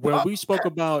 When we spoke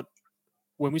about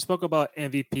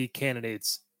MVP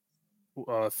candidates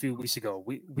a few weeks ago,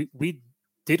 we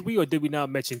did we or did we not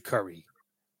mention Curry?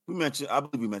 I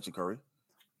believe we mentioned Curry.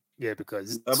 Yeah,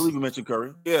 because I believe we mentioned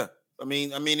Curry. Yeah. I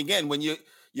mean, again, when you're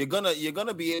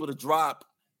gonna be able to drop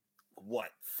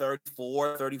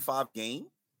 34, 35 game.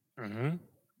 Mm-hmm.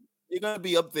 You're gonna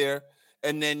be up there,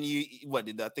 and then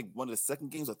I think one of the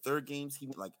second games or third games he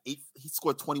went like 8. He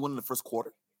scored 21 in the first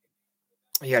quarter.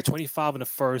 Yeah, 25 in the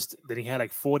first. Then he had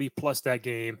like 40 plus that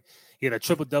game. He had a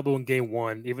triple double in game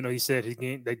one, even though he said his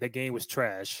game that game was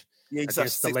trash. Yeah,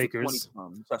 against the Lakers.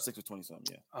 He shot 6 or 20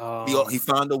 something. Yeah, he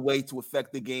found a way to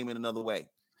affect the game in another way.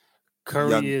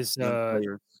 Curry is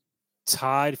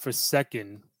tied for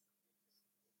second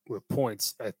with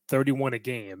points at 31 a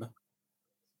game.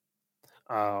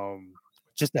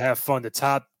 Just to have fun, the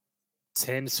top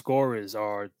 10 scorers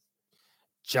are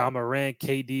Ja Morant,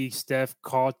 KD, Steph,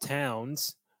 Karl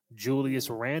Towns, Julius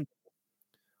Randle,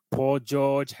 Paul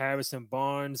George, Harrison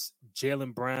Barnes,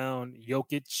 Jaylen Brown,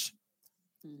 Jokic,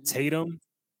 Tatum,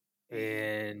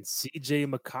 and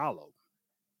CJ McCollum.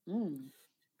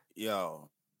 Yo,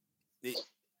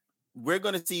 we're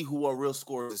going to see who are real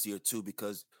scorers this year too,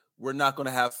 because we're not going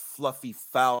to have fluffy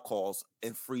foul calls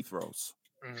and free throws.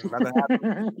 Not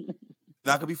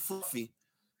going to be fluffy.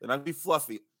 They're not going to be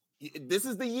fluffy. This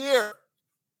is the year.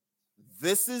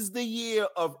 This is the year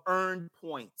of earned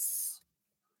points.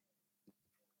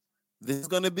 This is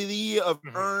going to be the year of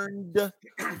earned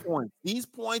points. These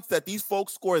points that these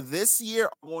folks score this year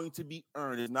are going to be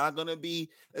earned. It's going to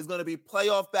be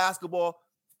playoff basketball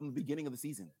from the beginning of the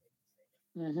season.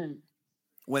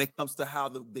 When it comes to how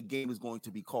the game is going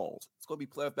to be called, it's going to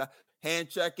be playoff hand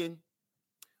checking,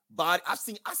 body. I've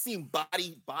seen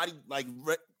body like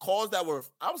calls that were.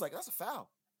 I was like, that's a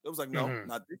foul. It was like, no,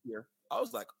 not this year. I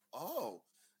was like, oh,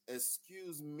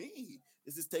 excuse me.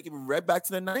 This is taking me right back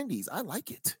to the 90s. I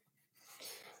like it.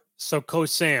 So, Coach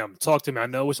Sam, talk to me. I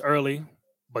know it's early,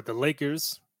 but the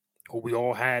Lakers, who we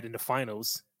all had in the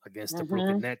finals against the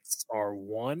Brooklyn Nets, are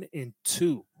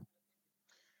 1-2.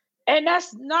 And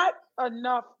that's not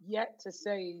enough yet to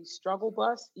say struggle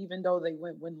bus, even though they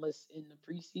went winless in the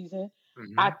preseason.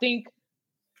 I think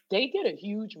they did a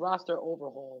huge roster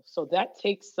overhaul, so that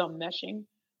takes some meshing.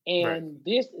 And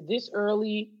this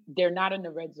early, they're not in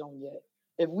the red zone yet.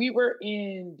 If we were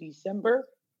in December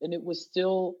and it was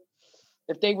still,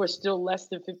 if they were still less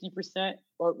than 50%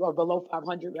 or below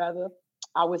 500 rather,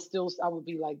 I would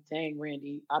be like, dang,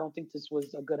 Randy, I don't think this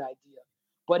was a good idea.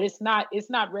 But it's not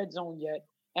red zone yet.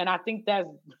 And I think that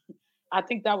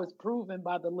was proven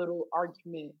by the little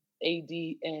argument AD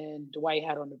and Dwight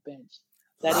had on the bench.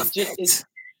 That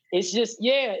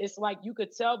it's like you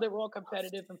could tell they were all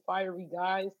competitive and fiery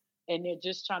guys, and they're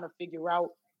just trying to figure out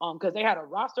because they had a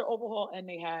roster overhaul and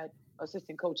they had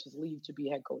assistant coaches leave to be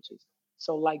head coaches.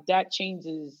 So like that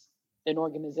changes an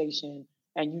organization,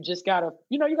 and you just gotta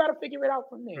figure it out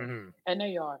from there. And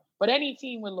they are. But any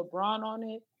team with LeBron on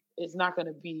it is not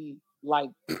gonna be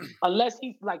like unless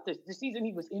he's like the season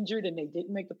he was injured and they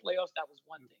didn't make the playoffs, that was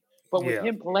one thing. But with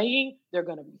him playing, they're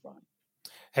gonna be fine.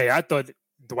 Hey, I thought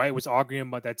Dwight was arguing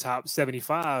about that top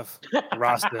 75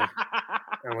 roster.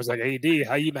 and was like, AD,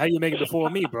 how you make it before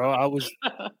me, bro? I was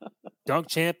dunk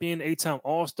champion, 8-time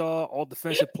All-Star, all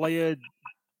defensive player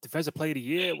of the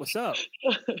year. What's up?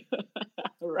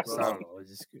 Right. So, I don't know. It's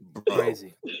just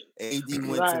crazy. AD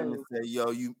went to him and said,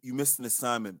 "Yo, you missed an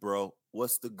assignment, bro.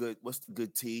 What's the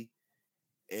good tea?"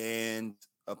 And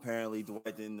apparently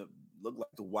Dwight didn't look like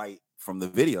Dwight from the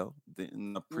video.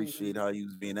 Didn't appreciate how he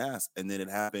was being asked, and then it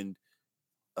happened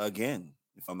again,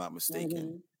 if I'm not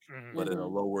mistaken, but in a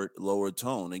lower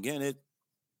tone. Again,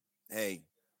 hey,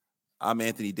 I'm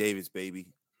Anthony Davis, baby.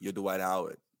 You're Dwight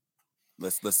Howard.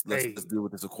 Let's deal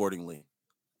with this accordingly.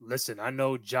 Listen, I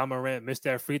know Ja Morant missed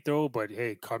that free throw, but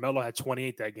hey, Carmelo had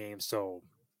 28 that game. So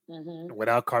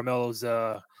without Carmelo's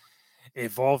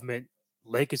involvement,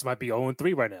 Lakers might be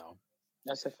 0-3 right now.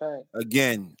 That's a fact.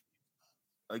 Again,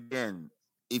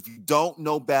 if you don't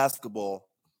know basketball,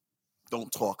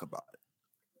 don't talk about it.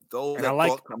 Those that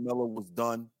thought Carmelo was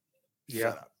done,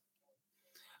 shut up.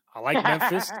 I like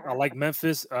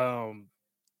Memphis. Ja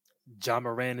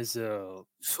Morant is going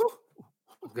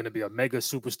to be a mega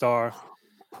superstar.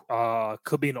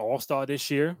 Could be an all-star this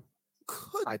year.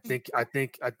 I'm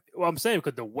saying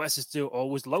because the West is still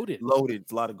always loaded.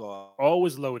 It's a lot of guards.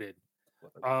 Always loaded.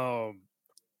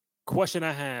 Question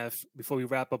I have before we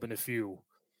wrap up in a few: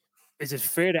 is it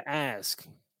fair to ask,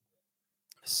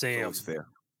 Sam? It's fair.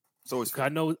 So it's fair.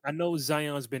 I know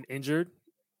Zion's been injured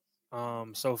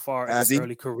so far in his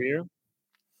early career.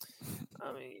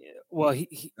 I mean, well,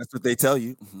 he that's what they tell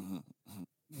you.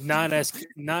 Not as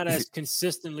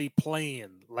consistently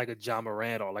playing like a Ja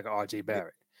Morant or like a RJ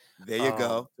Barrett. There you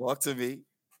go. Talk to me.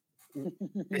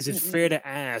 Is it fair to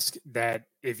ask that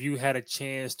if you had a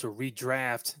chance to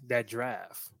redraft that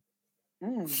draft,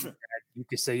 you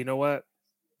could say, you know what,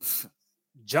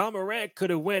 Ja Morant could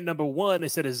have went number 1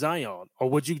 instead of Zion? Or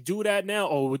would you do that now?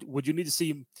 Or would you need to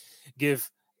see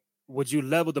would you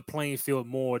level the playing field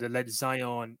more to let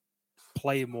Zion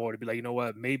play more, to be like, you know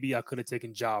what, maybe I could have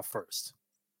taken Ja first?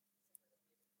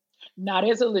 Now,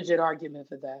 there's a legit argument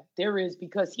for that. There is,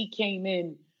 because he came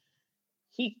in,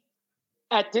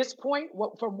 at this point,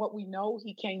 from what we know,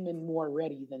 he came in more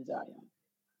ready than Zion.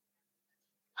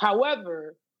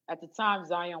 However, at the time,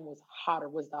 Zion was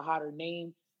the hotter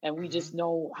name, and we just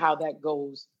know how that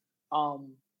goes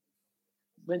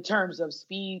in terms of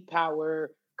speed,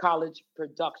 power, college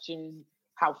production,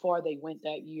 how far they went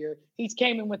that year. He's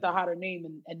came in with a hotter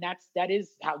name, and that's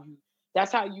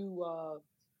how you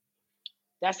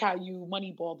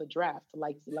moneyball the draft.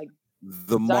 Like the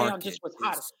Zion market just was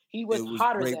hotter. He was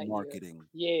hotter great that marketing.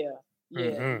 year.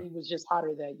 Yeah. He was just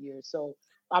hotter that year. So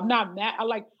I'm not mad.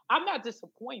 I'm not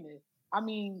disappointed. I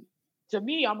mean, to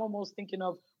me, I'm almost thinking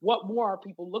of what more are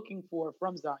people looking for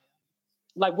from Zion?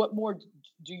 Like, what more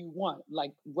do you want?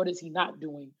 Like, what is he not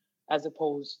doing as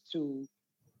opposed to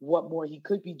what more he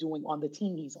could be doing on the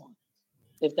team he's on,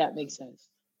 if that makes sense.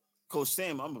 Coach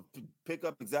Sam, I'm gonna pick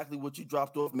up exactly what you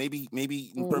dropped off. Maybe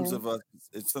in terms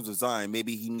of Zion,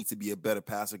 maybe he needs to be a better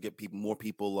passer, get more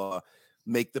people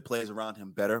make the plays around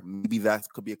him better. Maybe that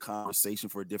could be a conversation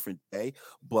for a different day.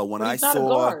 But when I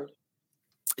saw,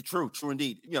 true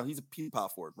indeed. You know, he's a power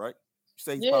forward, right? You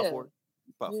say he's power forward,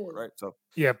 right? So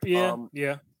yeah, he's a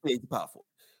power forward.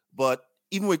 But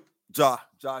even with Ja,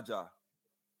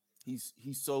 he's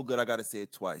so good. I gotta say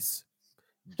it twice.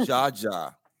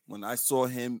 Ja. When I saw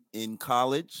him in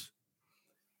college,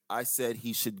 I said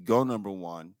he should go number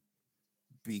 1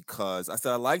 because I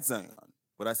said I like Zion,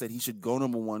 but I said he should go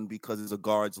number 1 because it's a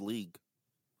guards league.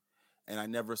 And I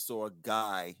never saw a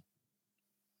guy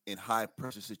in high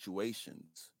pressure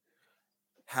situations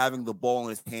having the ball in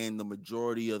his hand the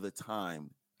majority of the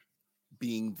time,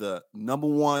 being the number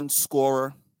 1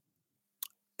 scorer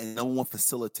and number 1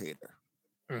 facilitator.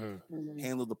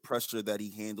 Handle the pressure that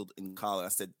he handled in college. I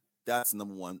said, that's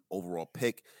number 1 overall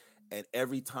pick. And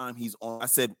every time he's on, I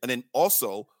said, and then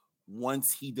also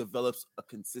once he develops a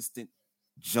consistent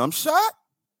jump shot,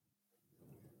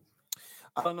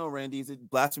 I don't know, Randy, is it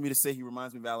blasphemy to say he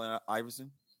reminds me of Allen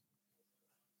Iverson?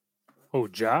 Oh,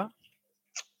 Ja?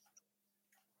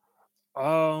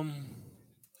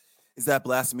 Is that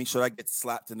blasphemy? Should I get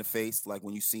slapped in the face? Like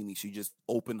when you see me, should you just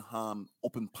open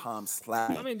palm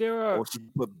slap? I mean, there are, or should you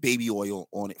put baby oil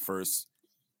on it first?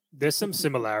 There's some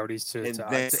similarities to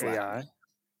AI.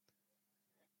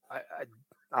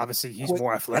 Obviously, he's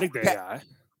more athletic than AI.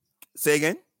 Say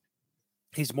again?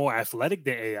 He's more athletic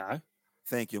than AI.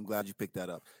 Thank you. I'm glad you picked that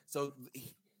up. So,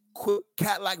 quick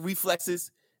cat-like reflexes,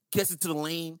 gets into the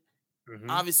lane,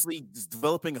 obviously is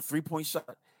developing a three-point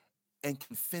shot, and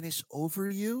can finish over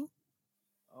you.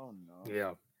 Oh, no.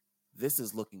 Yeah. This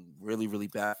is looking really, really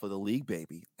bad for the league,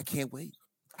 baby. I can't wait.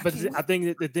 I think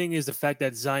that the thing is the fact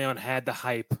that Zion had the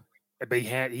hype but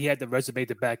he had the resume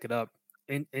to back it up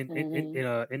in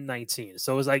 19.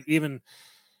 So it's like, even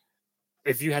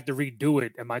if you had to redo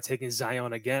it, am I taking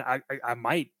Zion again? I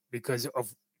might, because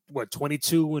of what,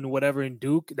 22 and whatever in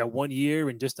Duke that 1 year,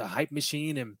 and just a hype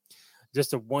machine, and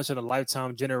just a once in a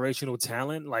lifetime generational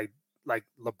talent, like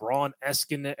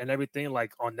LeBron-esque and everything,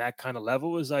 like on that kind of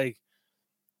level. Is like,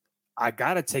 I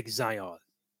gotta take Zion.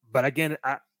 But again,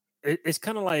 it's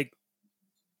kind of like,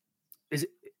 is,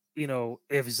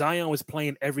 if Zion was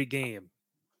playing every game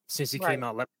since he came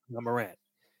out, left Morant,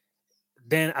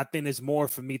 then I think there's more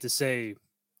for me to say,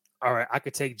 all right, I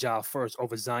could take Ja first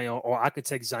over Zion, or I could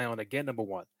take Zion again, number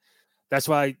one. That's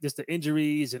why just the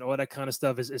injuries and all that kind of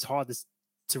stuff is hard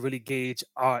to really gauge.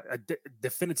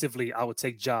 Definitively, I would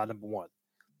take Ja number one.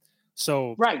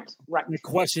 So right. The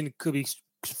question could be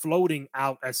floating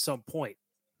out at some point.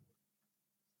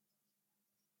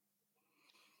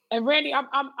 And Randy, I'm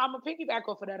a piggyback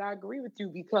off of that. I agree with you,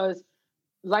 because,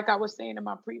 like I was saying in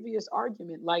my previous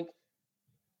argument, like,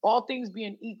 all things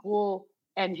being equal,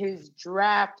 and his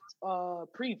draft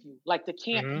preview, like the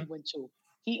camp he went to,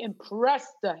 he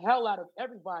impressed the hell out of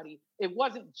everybody. It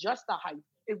wasn't just the hype;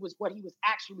 it was what he was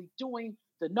actually doing,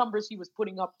 the numbers he was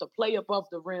putting up, the play above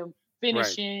the rim,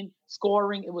 finishing,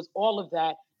 scoring. It was all of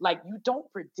that. Like, you don't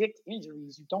predict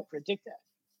injuries. You don't predict that.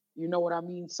 You know what I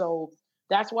mean? So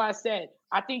that's why I said,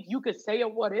 I think you could say a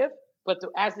what if, but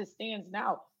as it stands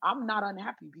now, I'm not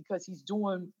unhappy, because he's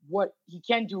doing what he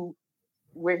can do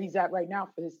where he's at right now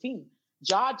for his team.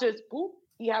 Ja just,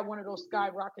 he had one of those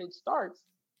skyrocket starts.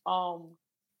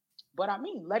 But I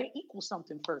mean, let it equal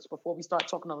something first before we start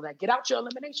talking all that. Get out your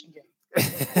elimination game.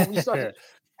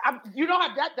 You know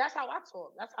how that's how I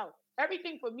talk. That's how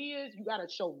everything for me is. You gotta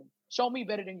show me. Show me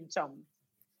better than you tell me.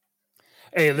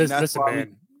 Hey, listen,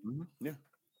 man. Yeah.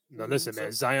 No, listen,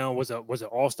 man. Zion was an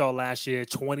all-star last year,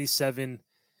 27,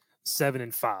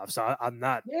 7-5. So I'm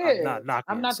not knocking.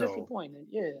 I'm not disappointed.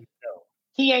 Yeah. No.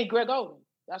 He ain't Greg Oden.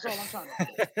 That's all I'm trying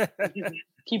to say.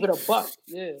 Keep it a buck.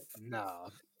 Yeah. Nah.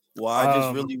 Well,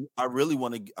 I really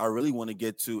want to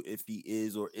get to if he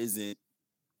is or isn't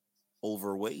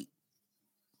overweight.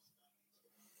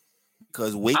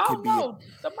 Because weight could be.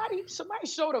 Somebody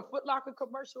showed a Foot Locker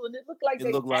commercial, and it looked like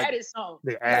they added something.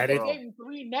 They gave him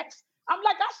 3 necks. I'm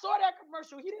like, I saw that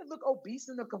commercial. He didn't look obese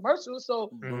in the commercial,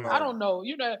 so I don't know.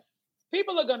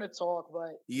 People are gonna talk,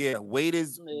 but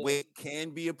weight can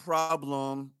be a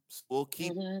problem. So we'll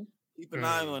keep an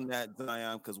eye on that,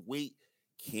 Zion, because weight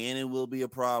can and will be a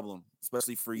problem,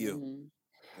 especially for you.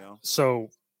 So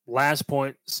last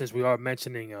point, since we are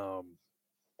mentioning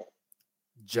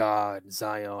Ja and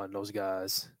Zion, those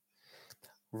guys.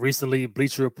 Recently,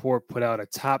 Bleacher Report put out a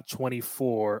top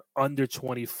 24, under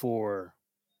 24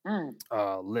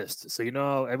 list.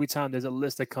 So, every time there's a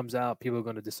list that comes out, people are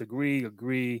going to disagree,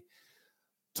 agree,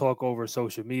 talk over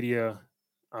social media.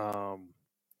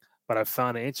 But I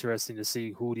found it interesting to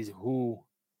see who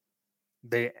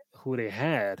they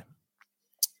had.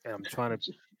 And I'm trying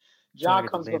to. Ja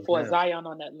comes before Zion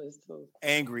on that list too.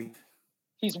 Angry.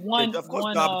 He's one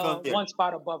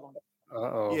spot above him.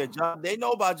 Uh-oh. Yeah, Ja, they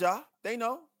know about Ja. They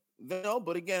know.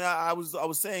 But again, I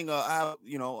was saying,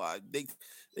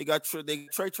 they got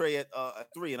Trey at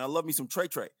 3, and I love me some Trey.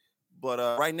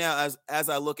 But right now, as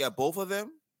I look at both of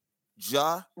them,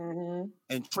 Ja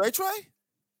and Trey,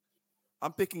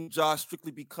 I'm picking Ja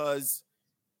strictly because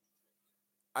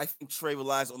I think Trey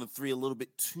relies on the 3 a little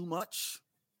bit too much,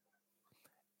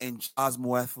 and Ja's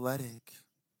more athletic.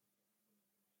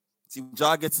 See, when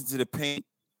Ja gets into the paint,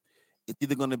 it's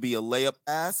either going to be a layup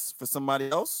pass for somebody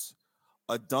else,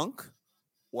 a dunk,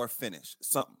 or a finish.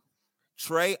 Something.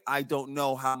 Trey, I don't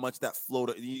know how much that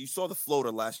floater. You saw the floater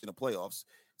last year in the playoffs.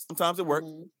 Sometimes it worked,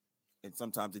 and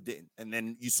sometimes it didn't. And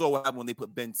then you saw what happened when they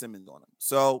put Ben Simmons on him.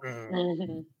 So,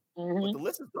 but the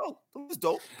list is dope. The list is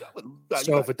dope.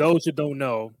 So, for those who don't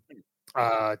know,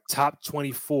 top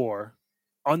 24,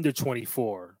 under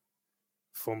 24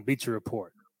 from Bleacher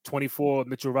Report. 24,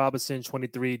 Mitchell Robinson.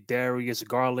 23, Darius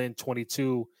Garland.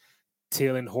 22,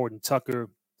 Talen Horton-Tucker.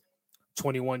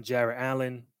 21, Jarrett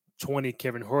Allen. 20,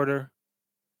 Kevin Huerter.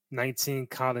 19,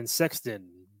 Colin Sexton.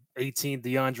 18,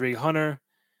 DeAndre Hunter.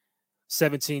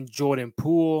 17, Jordan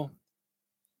Poole.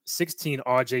 16,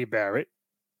 RJ Barrett.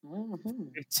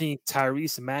 15,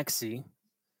 Tyrese Maxey.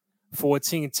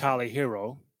 14, Tyler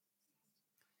Hero.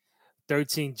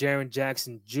 13, Jaren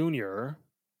Jackson Jr.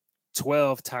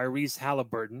 12, Tyrese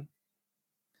Halliburton.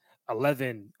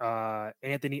 11,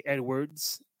 Anthony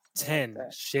Edwards. 10,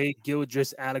 Shai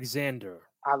Gilgeous-Alexander.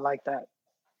 I like that.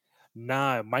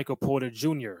 9, Michael Porter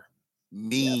Jr.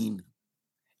 Mean.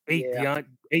 8,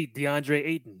 DeAndre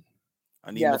Ayton.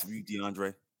 I need more from you,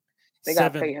 DeAndre. They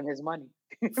got to pay him his money.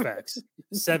 Facts.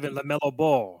 7, LaMelo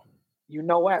Ball. You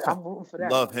know what? I'm rooting for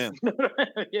that. Love him.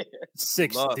 Yeah.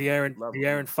 6,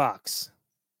 De'Aaron Fox.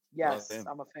 Yes,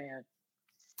 I'm a fan.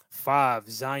 5,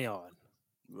 Zion.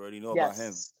 You already know about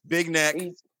him. Big neck.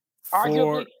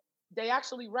 Arguably, they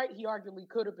actually he arguably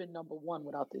could have been number 1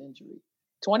 without the injury.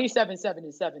 27, 7,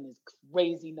 and 7 is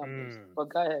crazy numbers. But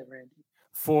go ahead, Randy.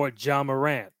 4, Ja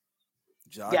Morant.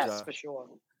 Yes, for sure.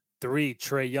 3,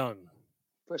 Trae Young.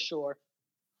 For sure.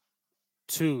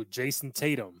 2, Jason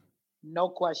Tatum. No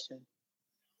question.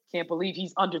 Can't believe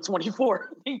he's under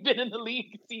 24. He's been in the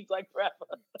league, it seems like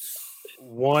forever.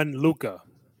 1, Luka.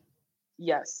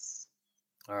 Yes.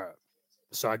 All right.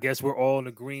 So I guess we're all in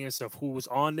agreement of who's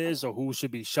on this or who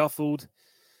should be shuffled.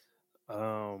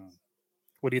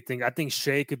 What do you think? I think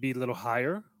Shea could be a little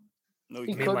higher. No,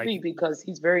 he could be because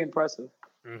he's very impressive.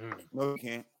 Mm-hmm. No, he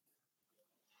can't.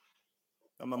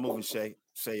 I'm not moving Shea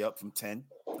up from 10.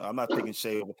 I'm not picking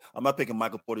Shea over. I'm not picking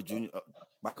Michael Porter Jr.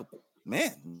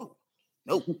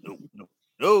 No.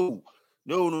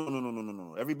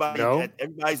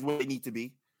 Everybody's where they need to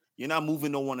be. You're not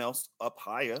moving no one else up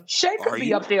higher. Shea could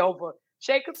be up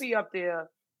there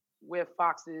where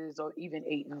Fox is or even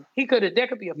Ayton. There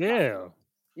could be a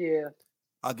Yeah.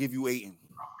 I'll give you Ayton.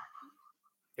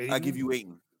 I'll give you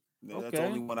Ayton. Okay. That's the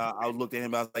only one I looked at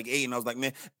him. I was like Ayton. I was like,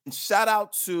 man. And shout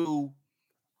out to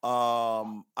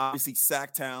obviously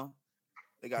Sacktown.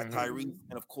 They got Tyrese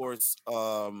and of course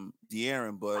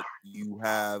De'Aaron, but you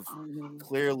have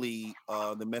clearly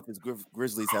the Memphis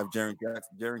Grizzlies have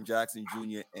Jaren Jackson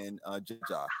Jr. and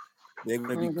Ja. They're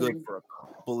going to be good for a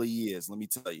couple of years. Let me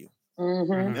tell you,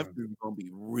 Memphis is going to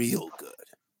be real good.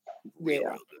 Real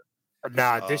good.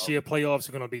 Nah, this year playoffs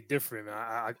are going to be different.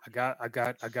 I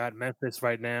got Memphis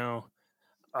right now.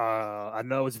 I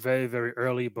know it's very, very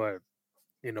early, but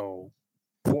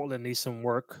Portland needs some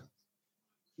work.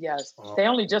 Yes, they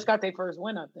only just got their first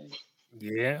win, I think.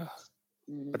 Yeah,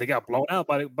 but they got blown out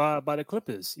by the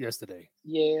Clippers yesterday.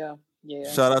 Yeah.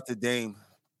 Shout out to Dame.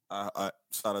 Shout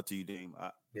out to you, Dame.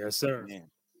 Yes, sir.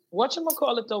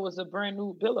 Whatchamacallit though was a brand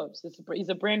new Billups. He's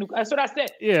a brand new. That's what I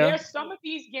said. Yeah. There's some of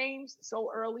these games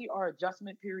so early are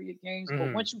adjustment period games,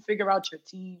 but once you figure out your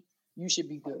team, you should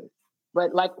be good.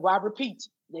 But like I repeat,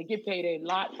 they get paid a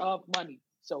lot of money,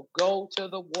 so go to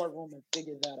the war room and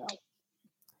figure that out.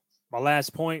 My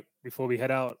last point before we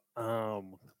head out,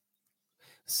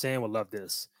 Sam would love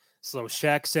this. So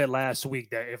Shaq said last week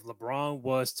that if LeBron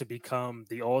was to become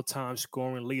the all-time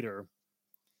scoring leader,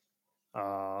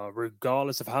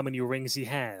 regardless of how many rings he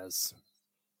has,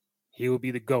 he will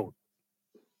be the GOAT.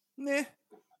 Nah.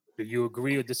 Do you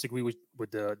agree or disagree with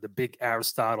the big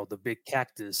Aristotle, the big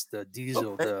Cactus, the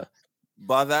Diesel,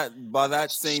 by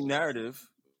that same narrative,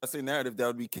 that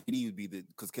would be KD would be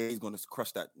because KD is going to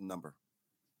crush that number.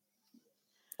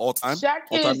 All time. Shaq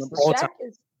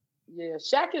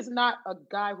is not a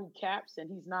guy who caps,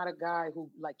 and he's not a guy who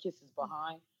like kisses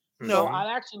behind. No, so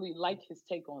I actually like his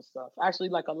take on stuff. I actually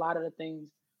like a lot of the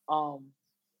things,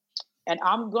 and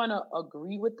I'm gonna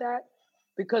agree with that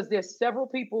because there's several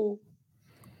people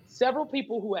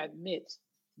who admit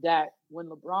that when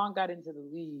LeBron got into the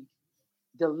league,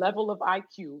 the level of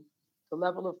IQ, the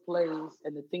level of plays,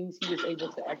 and the things he was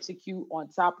able to execute on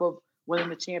top of winning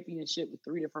the championship with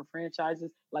 3 different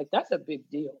franchises, like that's a big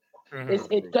deal. It's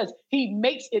because he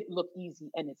makes it look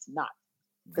easy and it's not.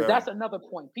 Because that's another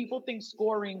point. People think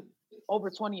scoring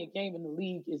over 20 a game in the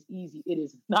league is easy. It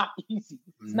is not easy.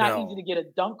 It's not easy to get a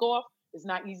dunk off. It's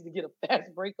not easy to get a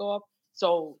fast break off.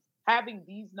 So having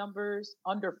these numbers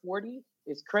under 40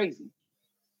 is crazy.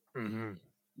 No,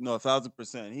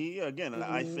 1,000%. He again,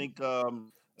 I think,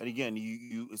 and again,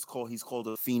 he's called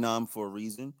a phenom for a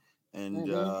reason.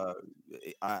 And I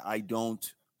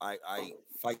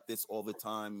fight this all the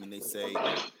time, and they say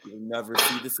you'll never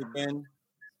see this again.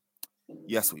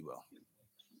 Yes, we will.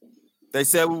 They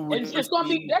said it's going to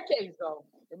be decades, though.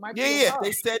 It might be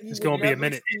They said it's going to be a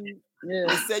minute. They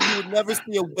said you would never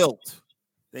see a Wilt.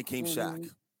 Then came Shaq.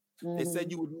 They said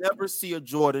you would never see a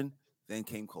Jordan. Then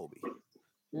came Kobe.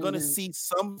 You're going to see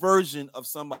some version of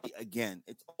somebody again.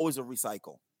 It's always a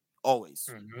recycle. Always.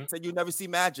 They said you'd never see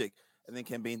Magic. And then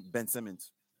came Ben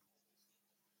Simmons.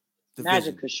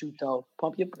 Magic could shoot, though.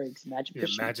 Pump your brakes. Magic could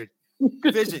shoot. Magic.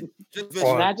 Vision. Just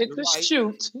vision. Magic could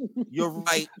shoot. You're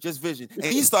right. Just vision. And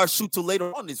he starts shoot till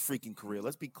later on in his freaking career.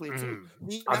 Let's be clear, too.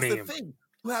 That's the thing.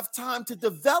 You have time to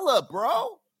develop,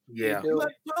 bro. Yeah. You have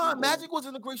time. Magic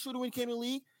wasn't a great shooter when he came in the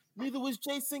league. Neither was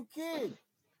Jason Kidd.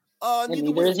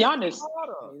 Neither is Giannis.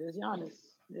 Neither is Giannis.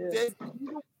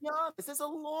 There's a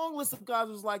long list of guys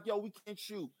who's like, yo, we can't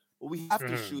shoot. But we have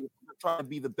to shoot. We're trying to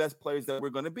be the best players that we're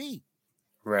going to be.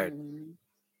 Right.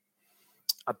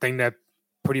 I think that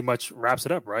pretty much wraps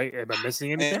it up, right? Am I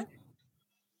missing anything?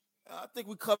 I think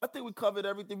we covered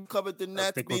everything. We covered the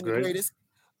Nets being the greatest.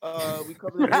 We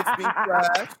covered the Knicks being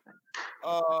trash.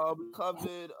 We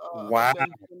covered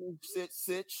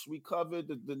Sitch. We covered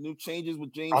the new changes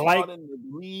with James Harden, the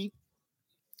league.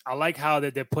 I like how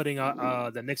they're putting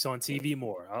the Knicks on TV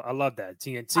more. I love that.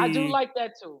 TNT. I do like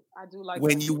that too.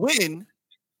 When you win.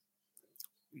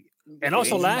 And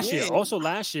also last year,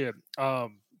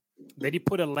 they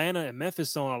put Atlanta and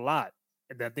Memphis on a lot.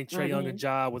 And I think Trae Young and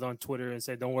Ja was on Twitter and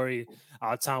said, "Don't worry,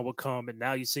 our time will come." And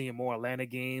now you're seeing more Atlanta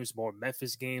games, more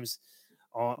Memphis games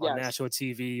on national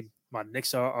TV. My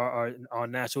Knicks are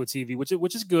on national TV,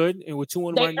 which is good. And we're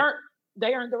 2-1.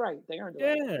 They earned the right.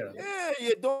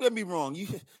 Yeah. Don't get me wrong.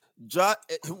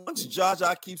 Once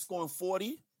Ja keeps scoring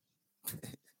 40,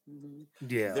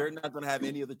 they're not going to have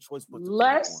any other choice but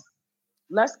to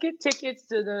let's get tickets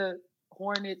to the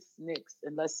Hornets Knicks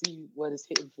and let's see what it's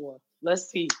hitting for. Let's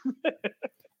see.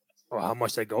 How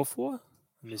much they go for?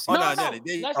 Let's see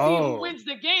who wins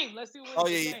the game.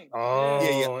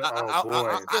 I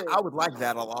would like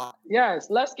that a lot. Yes,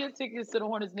 let's get tickets to the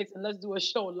Hornets Knicks and let's do a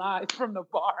show live from the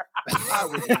bar. I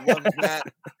would love that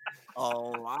a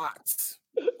lot.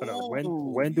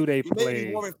 When do they play?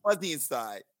 Maybe warm and fuzzy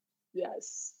inside.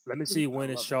 Yes. Let me see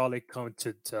when is Charlotte coming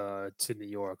to New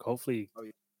York. Hopefully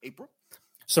April.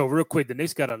 So real quick, the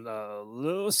Knicks got a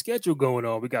little schedule going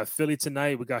on. We got Philly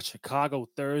tonight. We got Chicago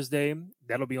Thursday.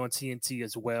 That'll be on TNT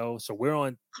as well. So we're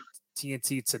on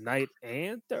TNT tonight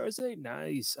and Thursday.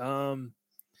 Nice.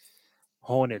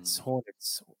 Hornets. All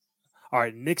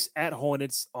right, Knicks at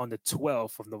Hornets on the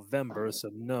 12th of November. So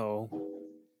no.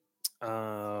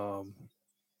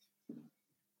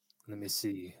 Let me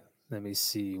see.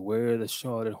 Where are the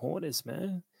Charlotte Hornets,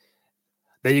 man?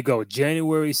 There you go.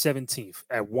 January 17th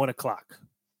at 1:00.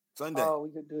 Sunday. Oh,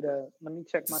 we could do that. Let me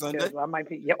check my schedule. I might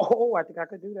be. Yeah. Oh, I think I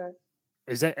could do that.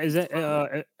 Is that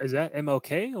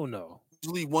MLK or no?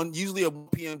 Usually a 1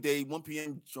 p.m. day. 1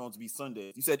 p.m. Jones be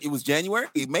Sunday. You said it was January.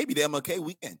 It may be the MLK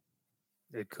weekend.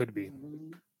 It could be.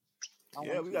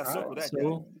 Yeah, we got to circle that.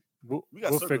 So we'll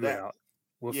figure it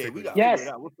out. Yes,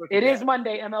 it is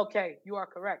Monday. MLK. You are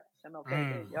correct. MLK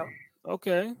Day. Yep.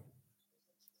 Okay.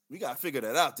 We got to figure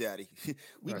that out, Daddy.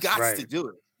 We got to do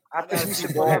it. I got to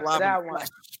see Ball live in the flesh.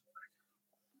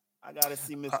 I got to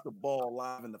see Mr. Ball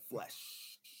live in the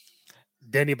flesh.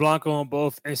 Danny Blanco on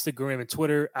both Instagram and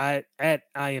Twitter. I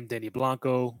am Danny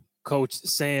Blanco. Coach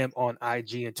Sam on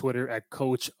IG and Twitter at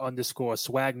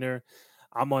Coach_Swagner.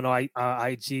 I'm on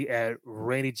IG at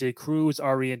Randy J Cruz,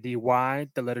 RENDY,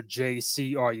 the letter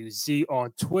JCRUZ,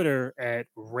 on Twitter at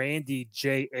Randy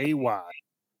JAY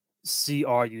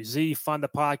CRUZ. Find the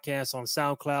podcast on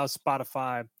SoundCloud,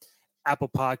 Spotify, Apple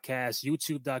Podcasts,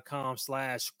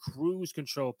 YouTube.com/Cruise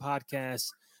Control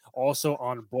Podcast. Also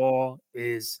on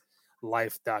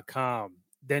ballislife.com.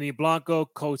 Danny Blanco,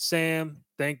 Coach Sam,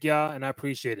 thank y'all, and I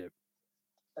appreciate it.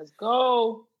 Let's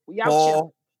go. We out.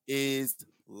 Ball is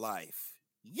life.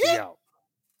 Yeah.